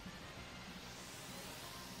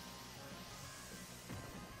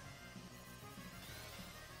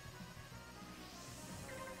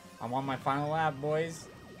 I'm on my final lap, boys.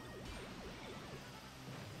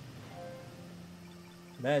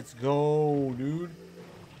 Let's go, dude.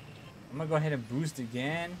 I'm gonna go ahead and boost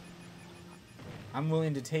again. I'm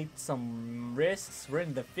willing to take some risks. We're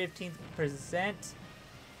in the 15th percent.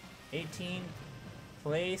 18th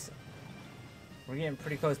place. We're getting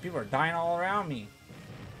pretty close. People are dying all around me.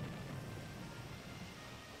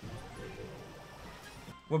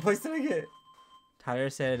 What place did I get?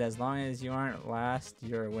 Tyler said, as long as you aren't last,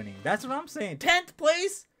 you're winning. That's what I'm saying. 10th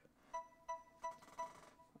place?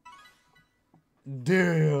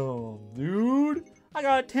 Damn, dude. I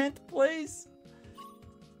got 10th place.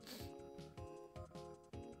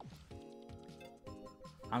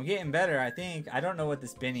 I'm getting better, I think. I don't know what the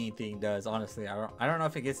spinning thing does, honestly. I don't know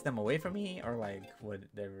if it gets them away from me or like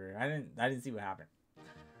whatever. I didn't see what happened.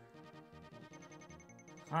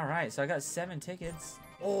 All right, so I got 7 tickets.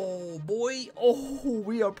 Oh boy. Oh,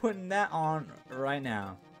 we are putting that on right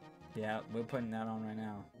now. Yeah, we're putting that on right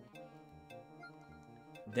now.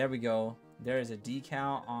 There we go. There is a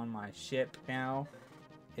decal on my ship now.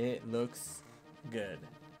 It looks good.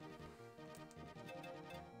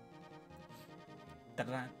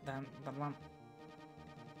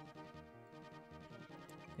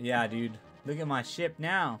 Yeah, dude. Look at my ship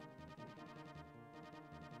now.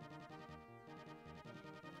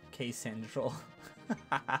 K Central.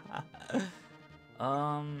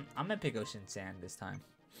 I'm gonna pick Ocean Sand this time.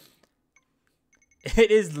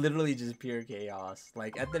 It is literally just pure chaos.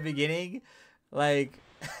 Like at the beginning, like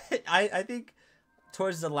I think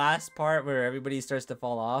towards the last part where everybody starts to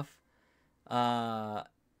fall off, I'm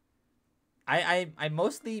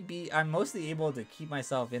mostly able to keep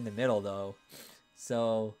myself in the middle though.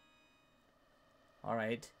 So all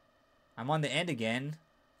right. I'm on the end again.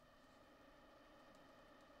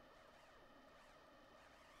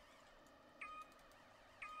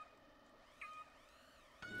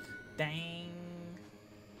 Dang.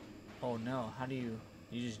 Oh no, how do you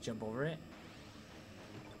just jump over it?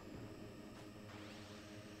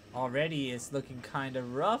 Already it's looking kind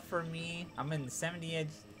of rough for me. I'm in 78th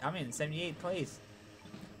place.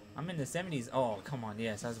 I'm in the 70s. Oh, come on.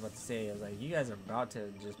 Yes, I was about to say. I was like, you guys are about to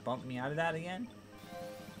just bump me out of that again?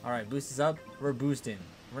 Alright, boost is up. We're boosting.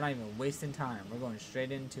 We're not even wasting time. We're going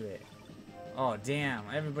straight into it. Oh, damn.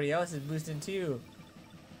 Everybody else is boosting too.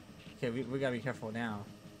 Okay, we gotta be careful now.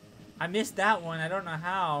 I missed that one. I don't know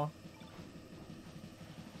how.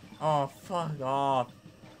 Oh, fuck off.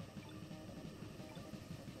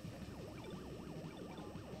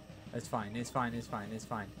 It's fine. It's fine. It's fine. It's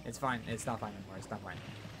fine. It's fine. It's not fine anymore. It's not fine.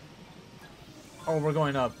 Oh, we're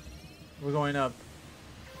going up. We're going up.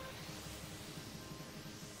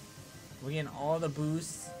 We're getting all the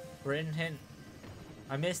boosts. We're in hit.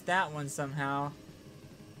 I missed that one somehow.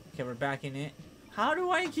 Okay, we're back in it. How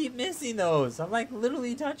do I keep missing those? I'm like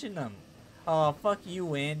literally touching them. Oh, fuck you,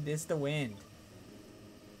 wind. It's the wind.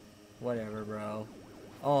 Whatever, bro.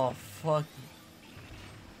 Oh, fuck.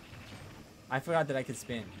 I forgot that I could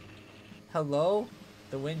spin. Hello?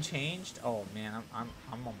 The wind changed? Oh man, I'm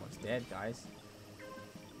almost dead, guys.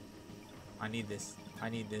 I need this. I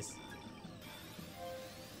need this.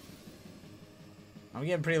 I'm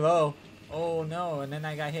getting pretty low. Oh no, and then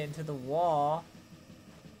I got hit into the wall.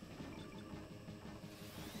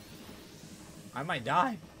 I might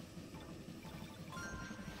die.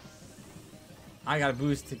 I got a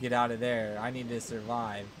boost to get out of there. I need to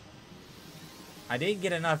survive. I didn't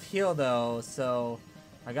get enough heal though, so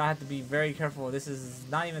I gotta have to be very careful. This is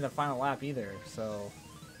not even the final lap either, so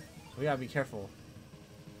we gotta be careful.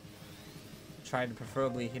 Try to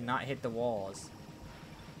preferably not hit the walls.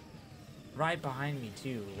 Right behind me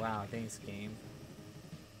too. Wow, thanks game.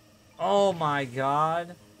 Oh my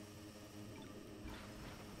god.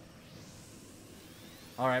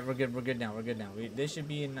 Alright, we're good. We're good now. We're good now. This should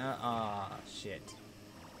be in shit.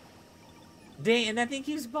 Dang, and that thing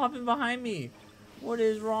keeps popping behind me. What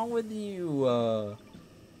is wrong with you?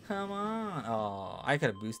 Come on. Oh, I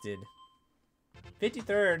could have boosted.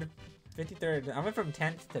 53rd. 53rd. I went from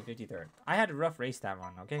 10th to 53rd. I had a rough race that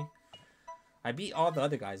run, okay? I beat all the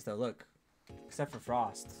other guys though, look. Except for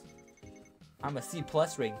Frost. I'm a C+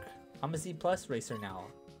 rank. I'm a C+ racer now.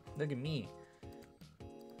 Look at me.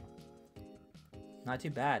 Not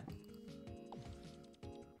too bad.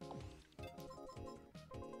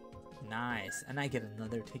 Nice. And I get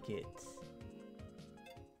another ticket.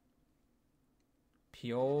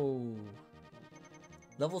 Pyo.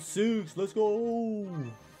 Level 6. Let's go.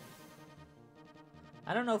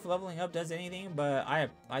 I don't know if leveling up does anything, but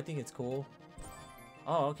I think it's cool.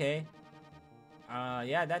 Oh, okay.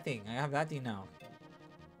 Yeah, that thing. I have that thing now.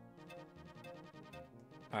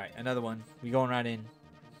 Alright, another one. We going right in.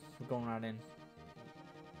 We're going right in.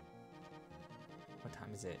 What time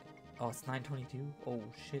is it? Oh, it's 9:22. Oh,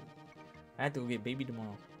 shit. I have to go get baby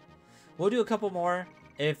tomorrow. We'll do a couple more.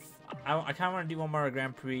 If I kind of want to do one more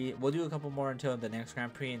Grand Prix. We'll do a couple more until the next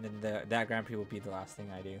Grand Prix, and then that Grand Prix will be the last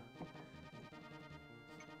thing I do.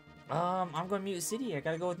 I'm going Mute City. I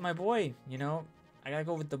gotta go with my boy, you know? I gotta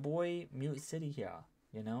go with the boy Mute City here,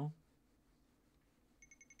 you know?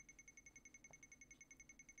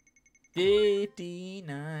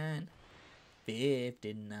 59.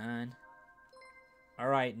 59.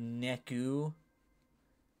 Alright, Neku.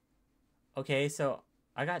 Okay, so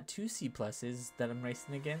I got 2 C+ that I'm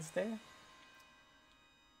racing against there.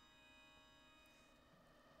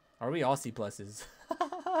 Are we all C+?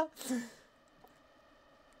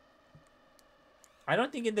 I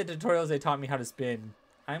don't think in the tutorials they taught me how to spin.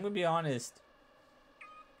 I'm gonna be honest.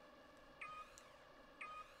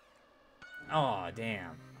 Oh,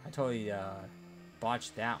 damn. I totally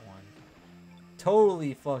botched that one.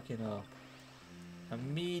 Totally fucking up.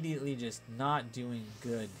 Immediately just not doing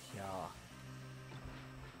good, y'all.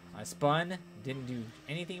 I spun. Didn't do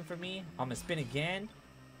anything for me. I'm gonna spin again.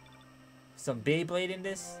 Some Beyblade in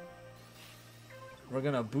this. We're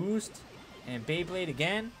gonna boost and Beyblade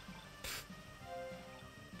again.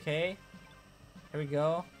 Okay. Here we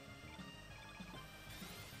go.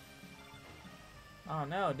 Oh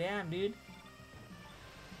no, damn, dude.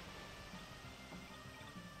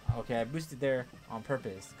 Okay, I boosted there on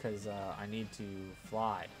purpose because I need to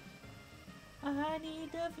fly. I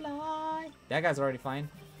need to fly. That guy's already flying.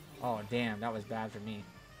 Oh, damn, that was bad for me.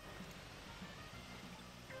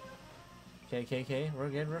 Okay, okay, okay. We're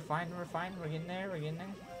good. We're fine. We're fine. We're getting there. We're getting there.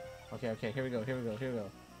 Okay, okay. Here we go. Here we go. Here we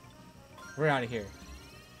go. We're out of here.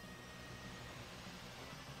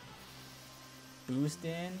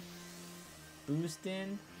 Boosting.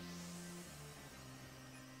 Boosting.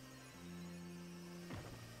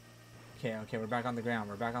 Okay, okay. We're back on the ground.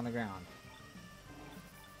 We're back on the ground.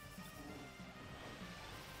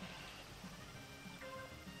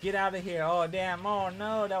 Get out of here. Oh, damn. Oh,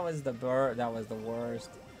 no. That was the bird. That was the worst.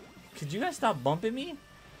 Could you guys stop bumping me?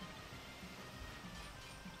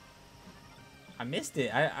 I missed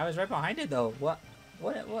it. I was right behind it, though. What?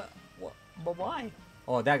 But why?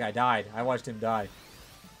 Oh, that guy died. I watched him die.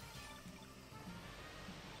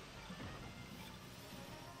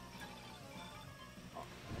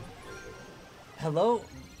 Hello?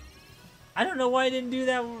 I don't know why I didn't do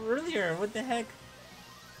that earlier. What the heck?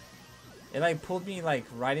 It like pulled me like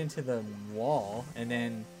right into the wall and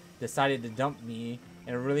then decided to dump me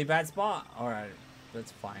in a really bad spot. Alright,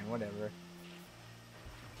 that's fine, whatever.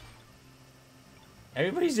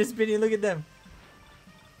 Everybody's just spinning, look at them.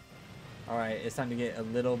 Alright, it's time to get a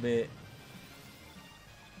little bit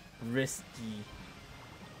risky.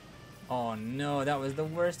 Oh no, that was the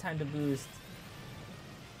worst time to boost.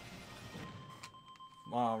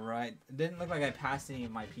 Alright, it didn't look like I passed any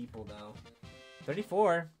of my people though.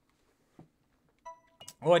 34.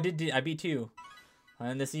 Oh, I beat 2.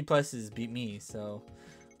 And the C pluses beat me, so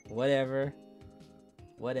whatever.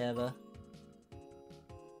 Whatever.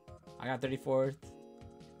 I got 34th.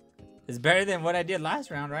 It's better than what I did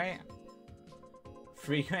last round, right?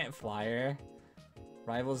 Frequent flyer.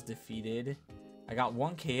 Rivals defeated. I got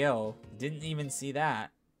 1 KO. Didn't even see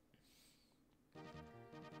that.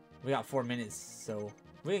 We got 4 minutes, so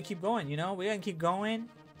we're gonna keep going, you know? We're gonna keep going.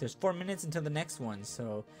 There's 4 minutes until the next one,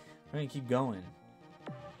 so we're gonna keep going.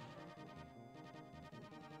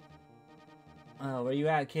 Oh, where you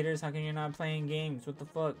at, kidders? How come you're not playing games? What the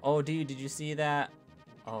fuck? Oh, dude, did you see that?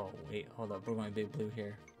 Oh, wait, hold up. We're going Big Blue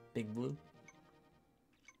here. Big Blue.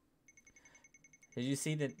 Did you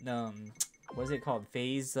see that, what is it called?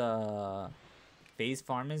 Phase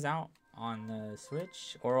Farm is out on the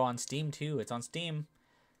Switch? Or on Steam, too. It's on Steam.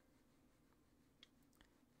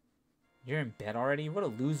 You're in bed already? What a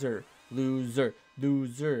loser. Loser.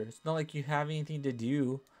 Loser. It's not like you have anything to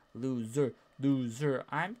do. Loser. Loser.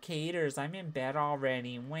 I'm Caters. I'm in bed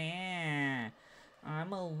already. Wah.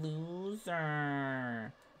 I'm a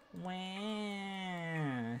loser. Wah.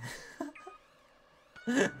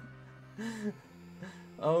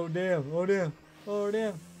 Oh damn. Oh damn. Oh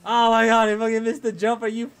damn. Oh my god, I fucking missed the jump. Are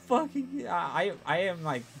you fucking... I am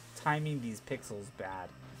like timing these pixels bad.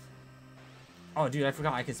 Oh dude, I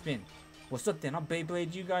forgot I could spin. What's up then? I'll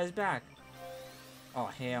Beyblade you guys back. Oh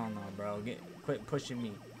hell no, bro. Quit pushing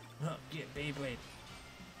me. Get Beyblade.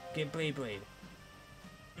 Get Beyblade.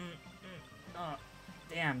 Oh,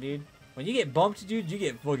 damn, dude. When you get bumped, dude, you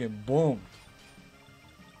get fucking boomed.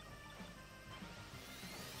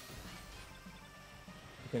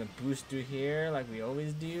 We're gonna boost through here like we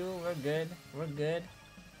always do. We're good. We're good.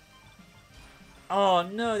 Oh,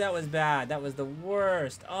 no, that was bad. That was the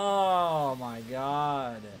worst. Oh, my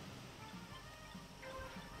God.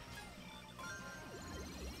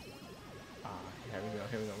 Here we go,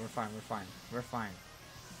 here we go. We're fine, we're fine, we're fine.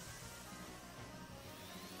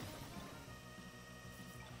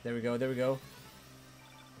 There we go, there we go.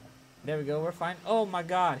 There we go, we're fine. Oh my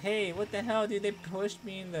god, hey, what the hell, dude? They pushed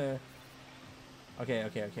me in the... Okay,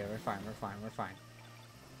 okay, okay, we're fine, we're fine, we're fine.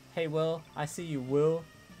 Hey, Will, I see you, Will.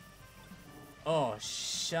 Oh,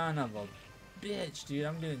 son of a bitch, dude.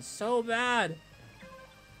 I'm doing so bad.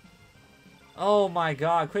 Oh my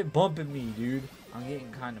god, quit bumping me, dude. I'm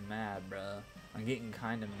getting kind of mad, bruh. I'm getting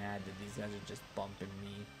kind of mad that these guys are just bumping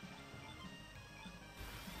me.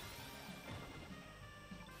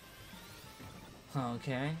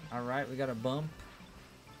 Okay, alright, we got a bump.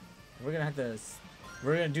 We're gonna have to...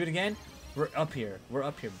 We're gonna do it again? We're up here. We're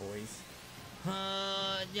up here, boys.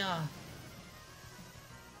 Yeah.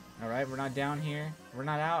 Alright, we're not down here. We're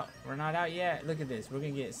not out. We're not out yet. Look at this. We're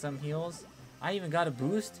gonna get some heals. I even got a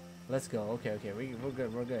boost. Let's go. Okay, okay. We're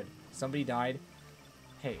good. We're good. Somebody died.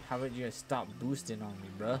 Hey, how about you guys stop boosting on me,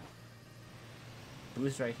 bruh?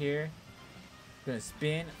 Boost right here. Gonna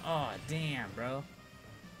spin. Oh, damn, bro.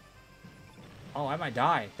 Oh, I might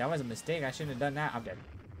die. That was a mistake. I shouldn't have done that. I'm dead.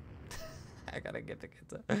 I gotta get the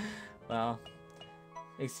kids up. Well,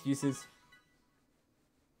 excuses.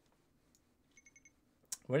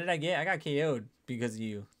 What did I get? I got KO'd because of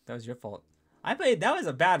you. That was your fault. That was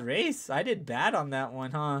a bad race. I did bad on that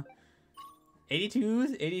one, huh?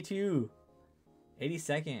 82? 82.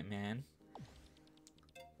 82nd, man.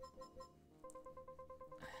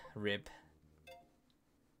 Rip.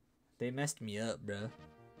 They messed me up, bro.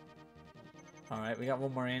 Alright, we got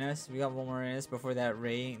one more in us. We got one more in us before that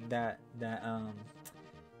rain, that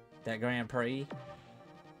Grand Prix.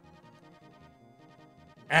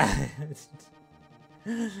 That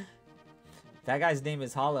guy's name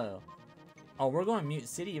is Hollow. Oh, we're going Mute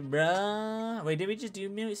City, bruh. Wait, did we just do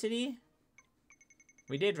Mute City?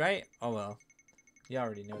 We did, right? Oh, well. You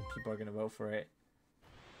already know people are going to vote for it.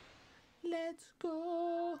 Let's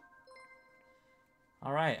go.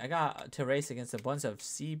 Alright, I got to race against a bunch of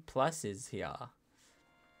C+s here.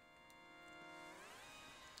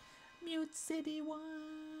 Mute City 1.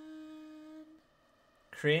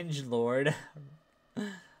 Cringe Lord.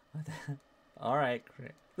 Alright.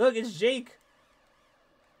 Look, it's Jake.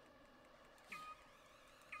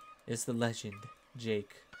 It's the legend,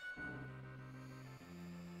 Jake.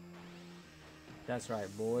 That's right,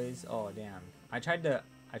 boys. Oh, damn. I tried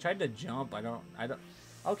to jump. I don't.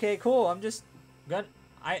 Okay, cool. I'm just gonna.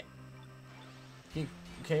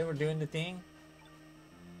 Okay, we're doing the thing.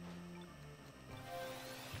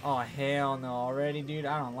 Oh, hell no. Already, dude.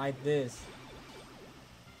 I don't like this.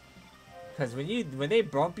 Cause when they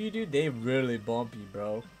bump you, dude, they really bump you,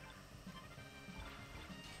 bro.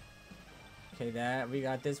 Okay, we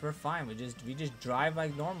got this. We're fine. We just drive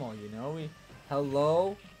like normal, you know.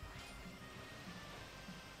 Hello.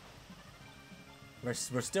 We're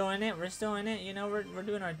still in it. We're still in it. You know, we're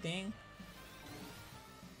doing our thing.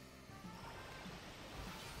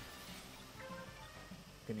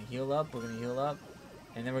 Gonna heal up. We're gonna heal up,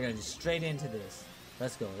 and then we're gonna just straight into this.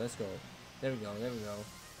 Let's go. Let's go. There we go. There we go.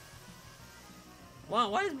 Wow,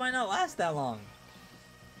 why does mine not last that long?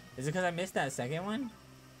 Is it because I missed that second one?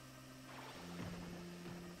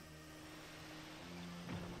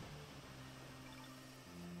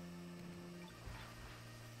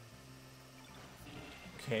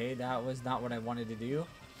 Okay, that was not what I wanted to do,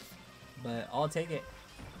 but I'll take it.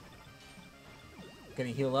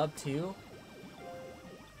 Gonna heal up too.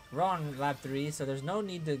 We're on lap 3, so there's no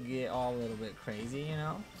need to get all a little bit crazy, you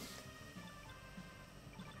know?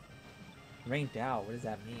 Ranked out, what does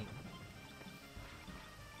that mean?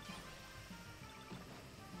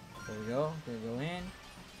 There we go, gonna go in.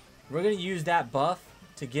 We're gonna use that buff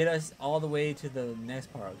to get us all the way to the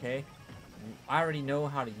next part, okay? I already know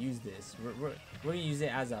how to use this. We're gonna use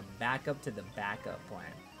it as a backup to the backup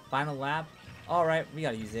plan. Final lap. Alright, we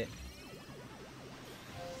gotta use it.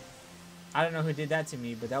 I don't know who did that to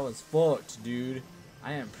me, but that was fucked, dude.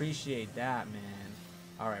 I didn't appreciate that, man.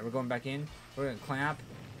 Alright, we're going back in. We're gonna clamp.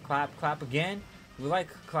 Clap, clap again. We like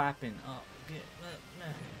clapping. Oh,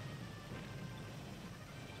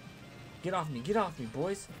 get off me,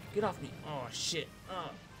 boys. Get off me. Oh, shit. Oh.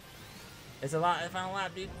 It's a lot. Final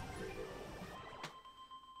lap, dude.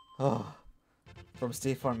 Oh. From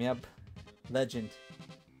State Farm, yep. Legend.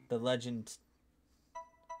 The legend.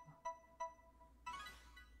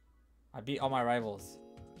 I beat all my rivals.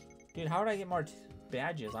 Dude, how did I get more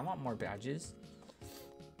badges? I want more badges.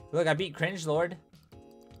 Look, I beat Cringe Lord.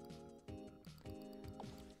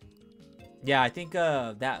 Yeah, I think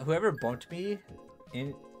that whoever bumped me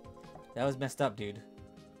in, that was messed up, dude.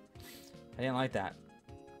 I didn't like that.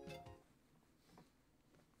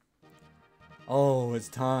 Oh, it's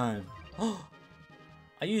time.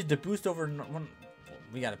 I used the boost over one.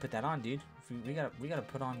 We gotta put that on, dude. We gotta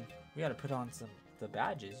put on some the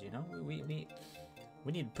badges, you know. We need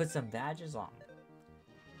to put some badges on.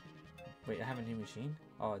 Wait, I have a new machine.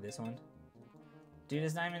 Oh, this one. Dude,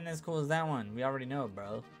 it's not even as cool as that one. We already know,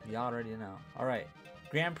 bro. We already know. Alright.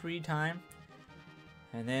 Grand Prix time.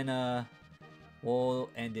 And then, we'll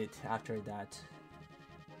end it after that.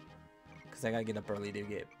 Because I gotta get up early to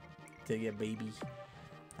get baby.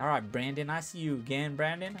 Alright, Brandon. I see you again,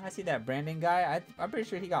 Brandon. I see that Brandon guy. I'm pretty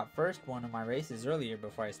sure he got first one of my races earlier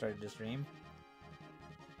before I started the stream.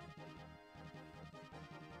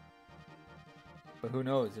 But who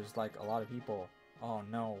knows? There's like a lot of people. Oh,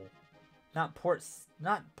 no. Not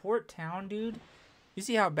Port Town, dude. You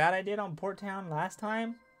see how bad I did on Port Town last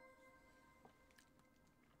time?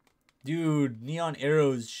 Dude, Neon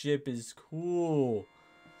Arrow's ship is cool.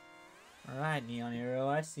 Alright, Neon Arrow,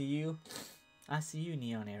 I see you. I see you,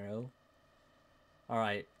 Neon Arrow.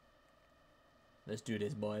 Alright. Let's do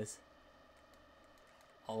this, boys.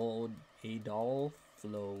 Old Adolf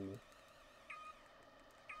Flow.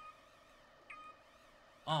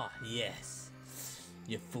 Ah, yes.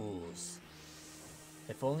 You fools.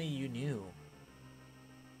 If only you knew.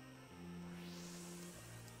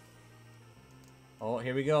 Oh,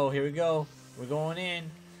 here we go. Here we go. We're going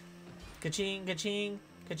in. Ka-ching, ka-ching,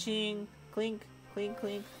 ka-ching. Clink, clink,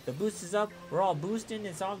 clink. The boost is up. We're all boosting.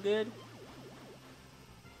 It's all good.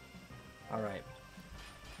 Alright.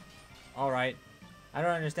 Alright. I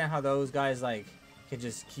don't understand how those guys, like, can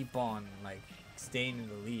just keep on, like, staying in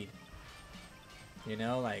the lead. You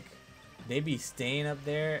know, like, they be staying up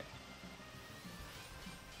there.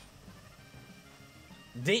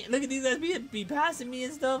 Look at these guys be passing me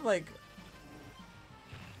and stuff, like.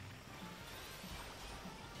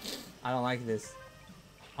 I don't like this.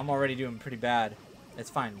 I'm already doing pretty bad. It's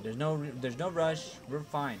fine. There's no rush. We're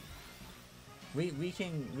fine. We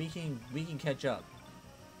can catch up.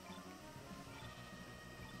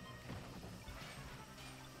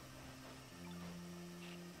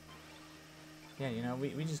 Yeah, you know,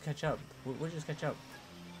 we just catch up. We'll just catch up.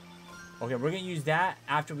 Okay, we're gonna use that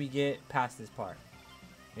after we get past this part.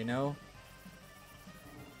 You know?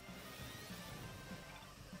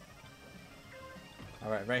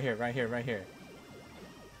 Alright, right here, right here, right here.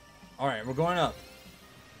 Alright, we're going up.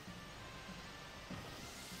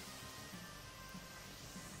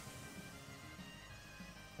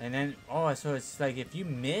 And then, oh, so it's like if you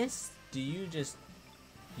miss, if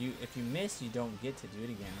you miss, you don't get to do it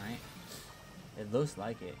again, right? It looks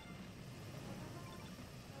like it.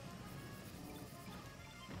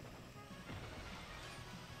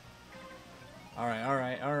 Alright,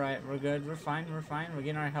 alright, alright. We're good. We're fine. We're fine. We're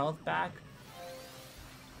getting our health back.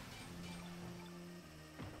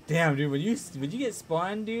 Damn, dude. When you get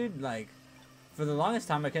spawned, dude, like, for the longest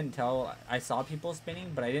time I couldn't tell. I saw people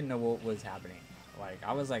spinning, but I didn't know what was happening. Like,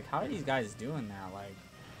 I was like, how are these guys doing that? Like,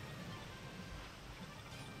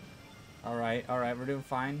 alright, alright. We're doing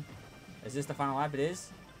fine. Is this the final lap? It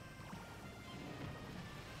is.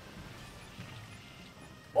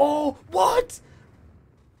 Oh, what?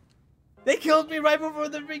 They killed me right before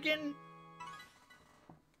the freaking...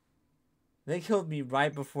 They killed me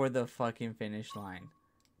right before the fucking finish line.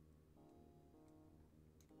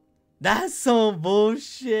 That's some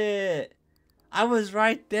bullshit. I was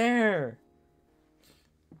right there.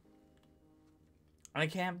 I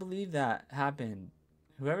can't believe that happened.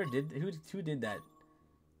 Who did that?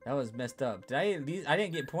 That was messed up. Did I at least... I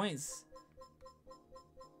didn't get points.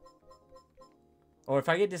 Or if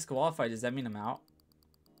I get disqualified, does that mean I'm out?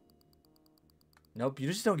 Nope, you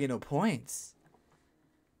just don't get no points.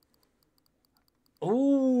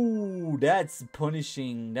 Oh, that's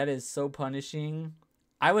punishing. That is so punishing.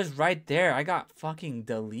 I was right there. I got fucking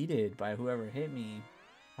deleted by whoever hit me.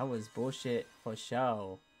 That was bullshit for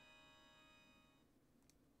show.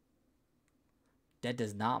 That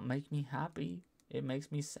does not make me happy. It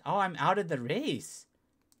makes me... Oh, I'm out of the race.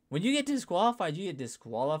 When you get disqualified, you get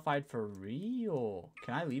disqualified for real.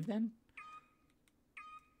 Can I leave then?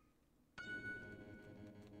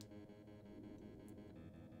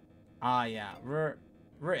 Ah, yeah. We're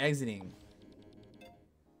exiting.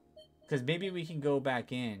 Because maybe we can go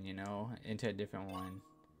back in, you know, into a different one.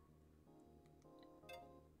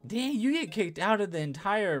 Dang, you get kicked out of the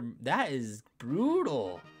entire... That is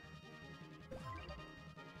brutal.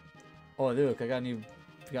 Oh, look, I got a new...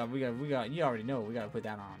 We got... You already know. We got to put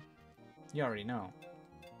that on. You already know.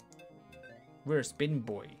 We're a spin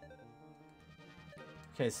boy.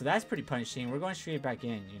 Okay, so that's pretty punishing. We're going straight back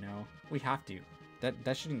in, you know. We have to.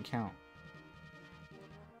 That shouldn't count.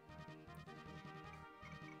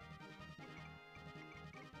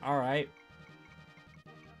 Alright.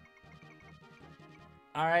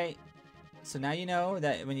 Alright. So now you know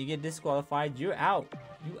that when you get disqualified, you're out.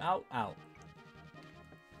 You out. Ow,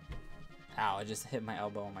 I just hit my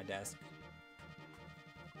elbow on my desk.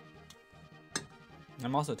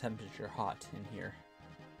 I'm also temperature hot in here.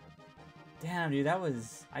 Damn, dude, that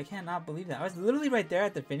was... I cannot believe that. I was literally right there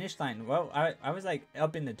at the finish line. Well, I was like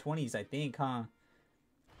up in the 20s, I think, huh?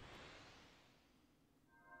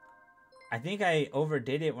 I think I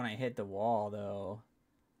overdid it when I hit the wall, though.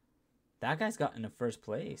 That guy's got in the first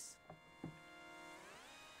place.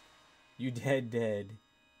 You dead.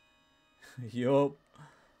 Yup.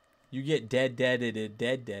 You get dead.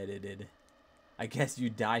 I guess you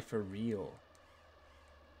die for real.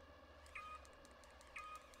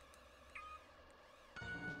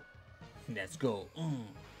 Let's go.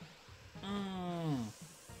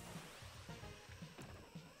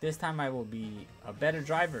 This time I will be a better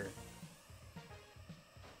driver.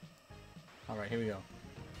 Alright, here we go.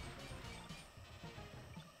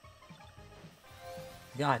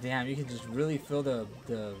 God damn, you can just really feel the...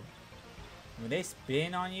 When they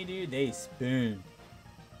spin on you, dude, they spoon.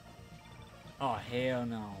 Oh, hell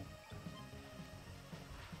no.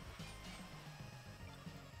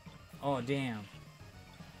 Oh, damn.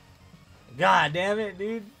 God damn it,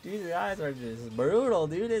 dude. These guys are just brutal,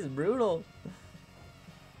 dude. It's brutal.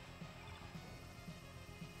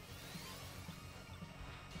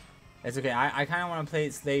 It's okay. I kind of want to play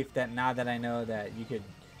it safe. That now that I know that you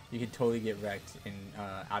could totally get wrecked in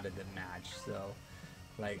out of the match. So,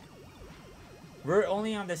 like, we're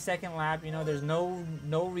only on the second lap. You know, there's no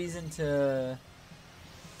reason to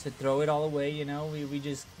throw it all away. You know, we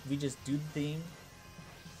just do the thing.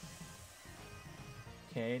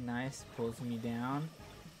 Okay, nice. Pulls me down.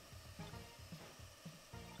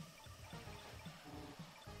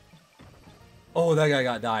 Oh, that guy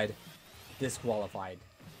got died. Disqualified.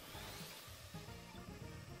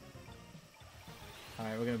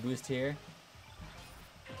 Alright, we're gonna boost here.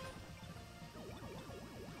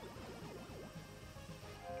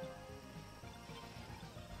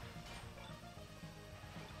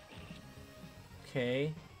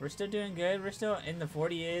 Okay, we're still doing good. We're still in the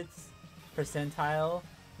 48th percentile,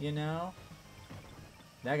 you know?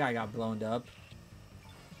 That guy got blown up.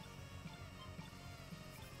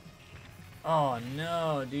 Oh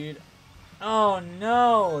no, dude. Oh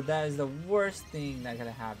no! That is the worst thing that could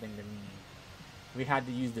have happened to me. We had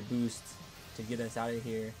to use the boost to get us out of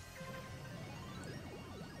here.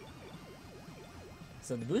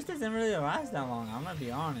 So the boost doesn't really last that long, I'm gonna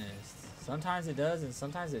be honest. Sometimes it does and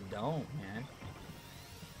sometimes it don't, man.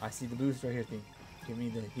 I see the boost right here thing. Give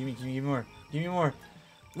me more. Give me more.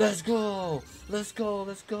 Let's go! Let's go,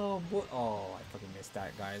 let's go, boy. Oh, I fucking missed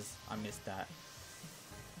that, guys. I missed that.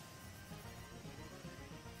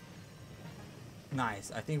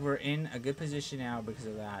 Nice. I think we're in a good position now because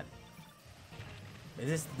of that.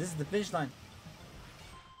 This is the finish line.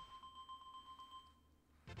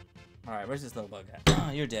 Alright, where's this little bug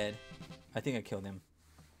at? You're dead. I think I killed him.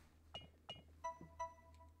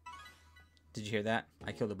 Did you hear that?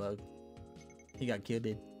 I killed a bug. He got killed.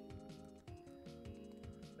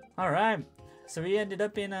 Alright. So we ended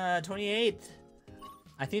up in 28th.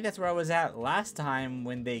 I think that's where I was at last time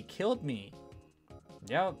when they killed me.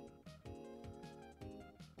 Yep.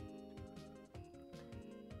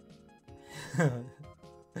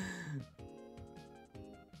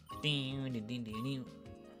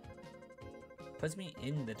 Puts me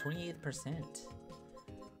in the 28%.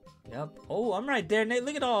 Yep. Oh, I'm right there.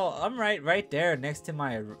 Look at all. I'm right there next to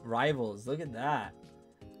my rivals. Look at that.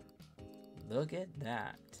 Look at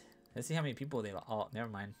that. Let's see how many people they. Oh, never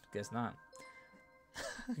mind. Guess not.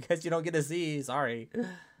 Guess you don't get to see. Sorry.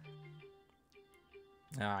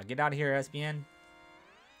 Get out of here, SPN.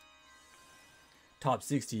 Top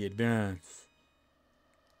 60 advance.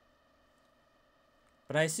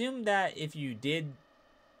 But I assume that if you did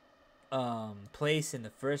place in the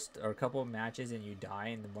first or couple of matches and you die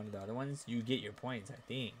in one of the other ones, you get your points, I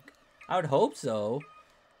think. I would hope so.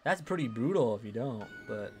 That's pretty brutal if you don't,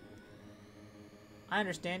 but I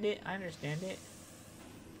understand it. I understand it.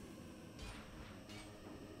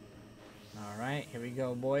 Alright, here we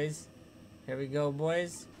go, boys. Here we go,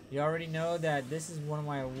 boys. You already know that this is one of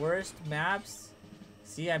my worst maps.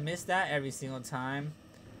 See, I missed that every single time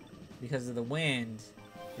because of the wind.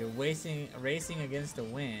 You're racing against the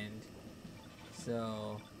wind.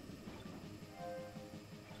 So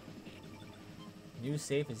new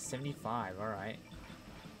safe is 75. All right.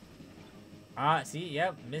 See,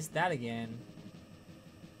 yep, missed that again.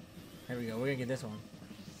 Here we go. We're gonna get this one.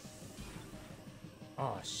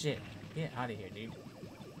 Oh shit! Get out of here, dude.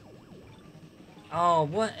 Oh,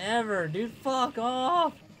 whatever, dude. Fuck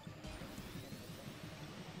off.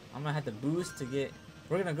 I'm gonna have to boost to get.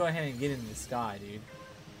 We're gonna go ahead and get in the sky, dude.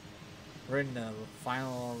 We're in the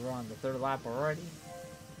final. We're on the third lap already,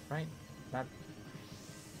 right? Lap.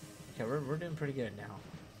 Okay, we're doing pretty good now.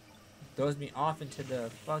 Throws me off into the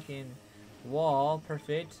fucking wall.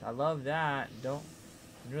 Perfect. I love that. Don't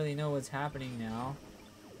really know what's happening now.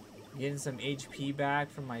 Getting some HP back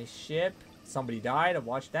from my ship. Somebody died. I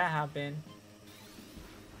watched that happen.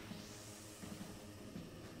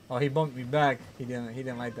 Oh, he bumped me back. He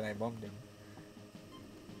didn't like that I bumped him.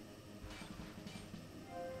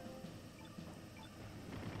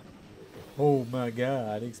 Oh my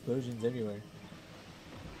god, explosions everywhere.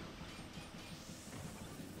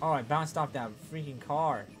 Oh, I bounced off that freaking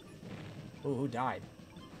car. Oh, who died?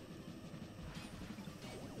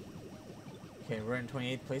 Okay, we're in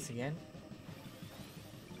 28th place again.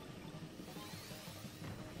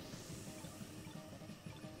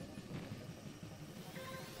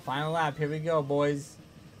 Final lap, here we go, boys.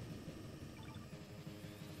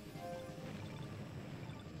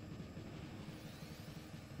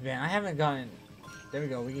 Man, I haven't gotten. There we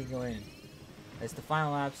go, we can go in. It's the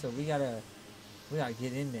final lap, so we gotta We gotta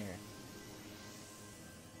get in there.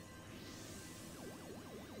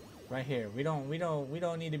 Right here. We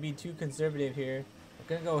don't need to be too conservative here.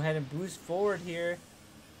 We're gonna go ahead and boost forward here.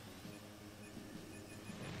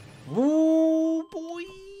 Woo, boy!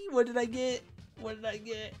 What did I get? What did I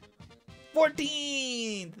get?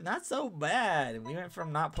 14th! Not so bad. We went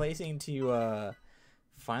from not placing to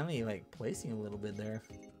finally like placing a little bit there.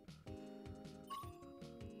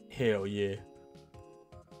 Hell yeah.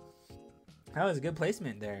 That was a good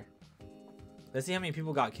placement there. Let's see how many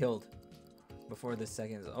people got killed before this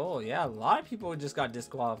second. Oh yeah, a lot of people just got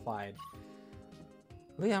disqualified.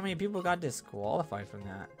 Look how many people got disqualified from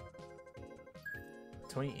that.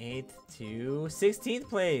 28th to 16th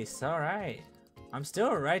place. All right. I'm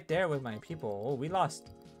still right there with my people. Oh, we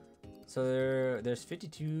lost. So there's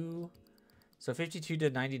 52. So 52 to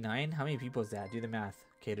 99. How many people is that? Do the math.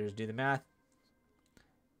 Caters, do the math.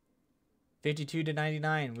 52 to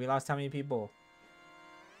 99. We lost how many people?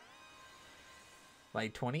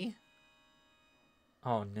 Like 20?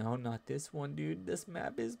 Oh no, not this one, dude. This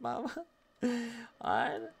map is mama.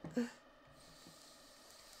 Alright.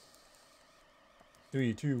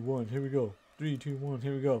 3, 2, 1, here we go. 3, 2, 1,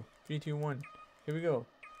 here we go. 3, 2, 1, here we go.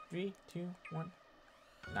 3, 2, 1.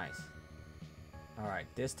 Nice. Alright,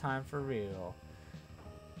 this time for real.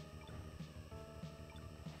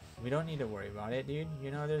 We don't need to worry about it, dude.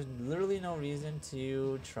 You know, there's literally no reason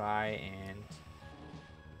to try and...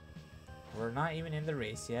 We're not even in the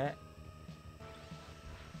race yet.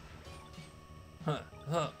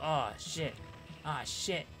 Oh, shit. Ah,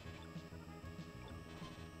 shit.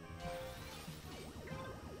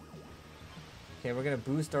 Okay, we're gonna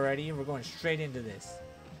boost already. We're going straight into this.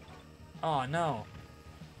 Oh, no.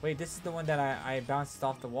 Wait, this is the one that I bounced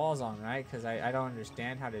off the walls on, right? Because I don't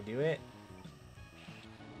understand how to do it.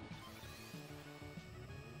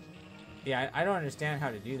 Yeah, I don't understand how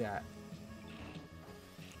to do that.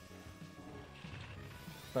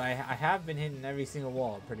 But I have been hitting every single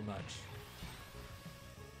wall, pretty much.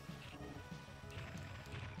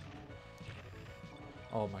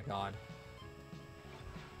 Oh my god.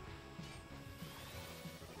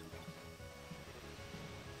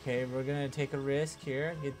 Okay, we're gonna take a risk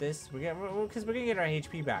here. Get this. Because we're gonna get our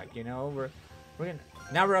HP back. You know, we're gonna.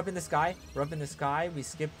 Now we're up in the sky. We're up in the sky. We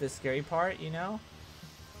skipped the scary part. You know.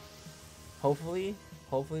 Hopefully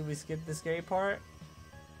we skipped the scary part.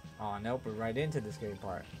 Oh nope, we're right into the scary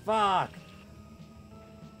part. Fuck.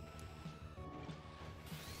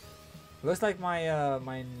 Looks like my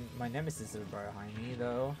my nemesis is behind me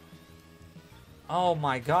though. Oh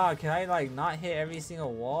my god, can I like not hit every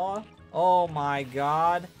single wall? Oh my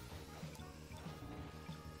god.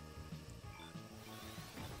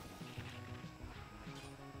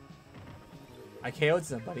 I KO'd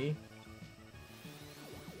somebody.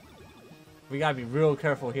 We gotta be real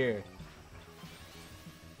careful here.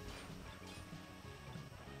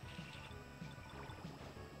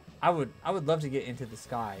 I would love to get into the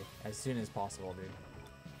sky as soon as possible, dude.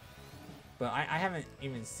 But I haven't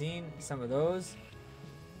even seen some of those.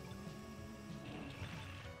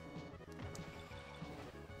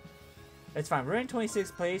 It's fine. We're in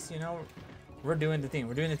 26th place, you know. We're doing the thing.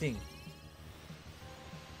 We're doing the thing.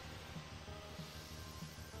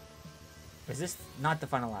 Is this not the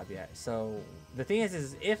final lap yet? So the thing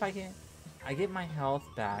is if I get my health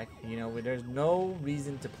back, you know, there's no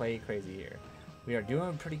reason to play crazy here. We are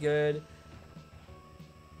doing pretty good.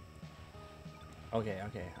 Okay,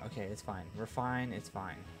 it's fine. We're fine, it's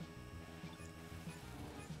fine.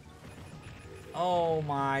 Oh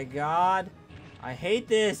my god. I hate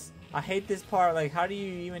this. I hate this part. Like, how do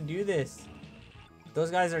you even do this? Those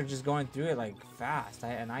guys are just going through it like fast,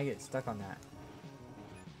 and I get stuck on that.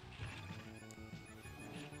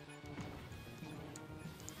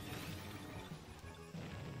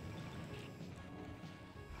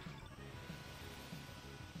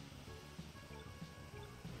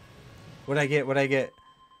 What'd I get? What'd I get?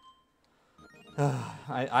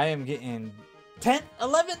 I am getting 10th,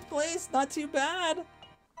 11th place. Not too bad.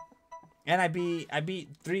 And I beat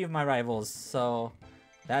 3 of my rivals, so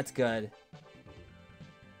that's good.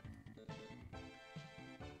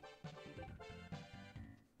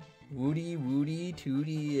 Woody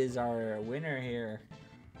Tootie is our winner here.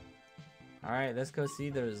 Alright, let's go see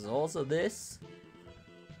the results of this.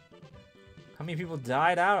 How many people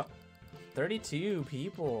died out? 32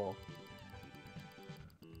 people.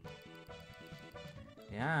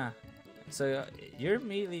 Yeah. So you're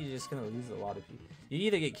immediately just gonna lose a lot of people. You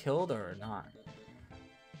either get killed or not.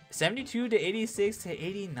 72 to 86 to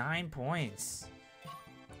 89 points.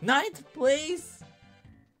 9th place.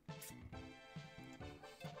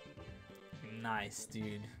 Nice,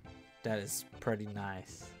 dude. That is pretty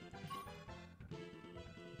nice.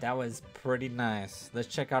 That was pretty nice. Let's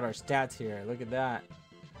check out our stats here. Look at that.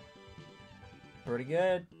 Pretty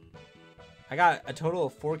good. I got a total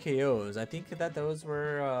of 4 KOs. I think that those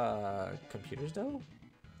were computers though.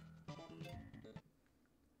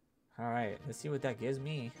 Alright, let's see what that gives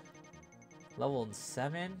me. Level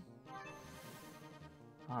 7.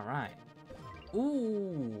 Alright.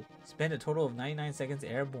 Ooh! Spend a total of 99 seconds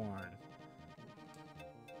airborne.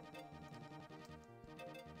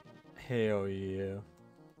 Hell yeah.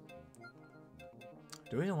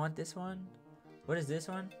 Do we want this one? What is this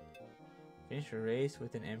one? Finish a race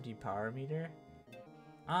with an empty power meter.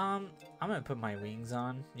 I'm gonna put my wings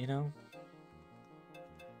on, you know?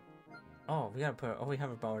 Oh, we gotta put, oh, we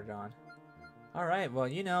have it powered on. Alright, well,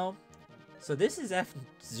 you know, so this is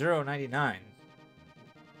F099.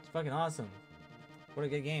 It's fucking awesome. What a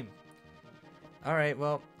good game. Alright,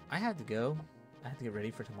 well, I have to go. I have to get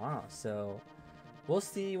ready for tomorrow, so we'll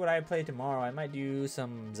see what I play tomorrow. I might do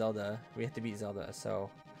some Zelda. We have to beat Zelda, so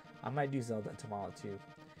I might do Zelda tomorrow too.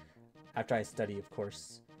 After I study, of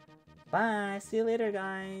course. Bye. See you later,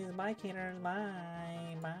 guys. Bye, Caners.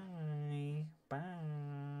 Bye. Bye. Bye.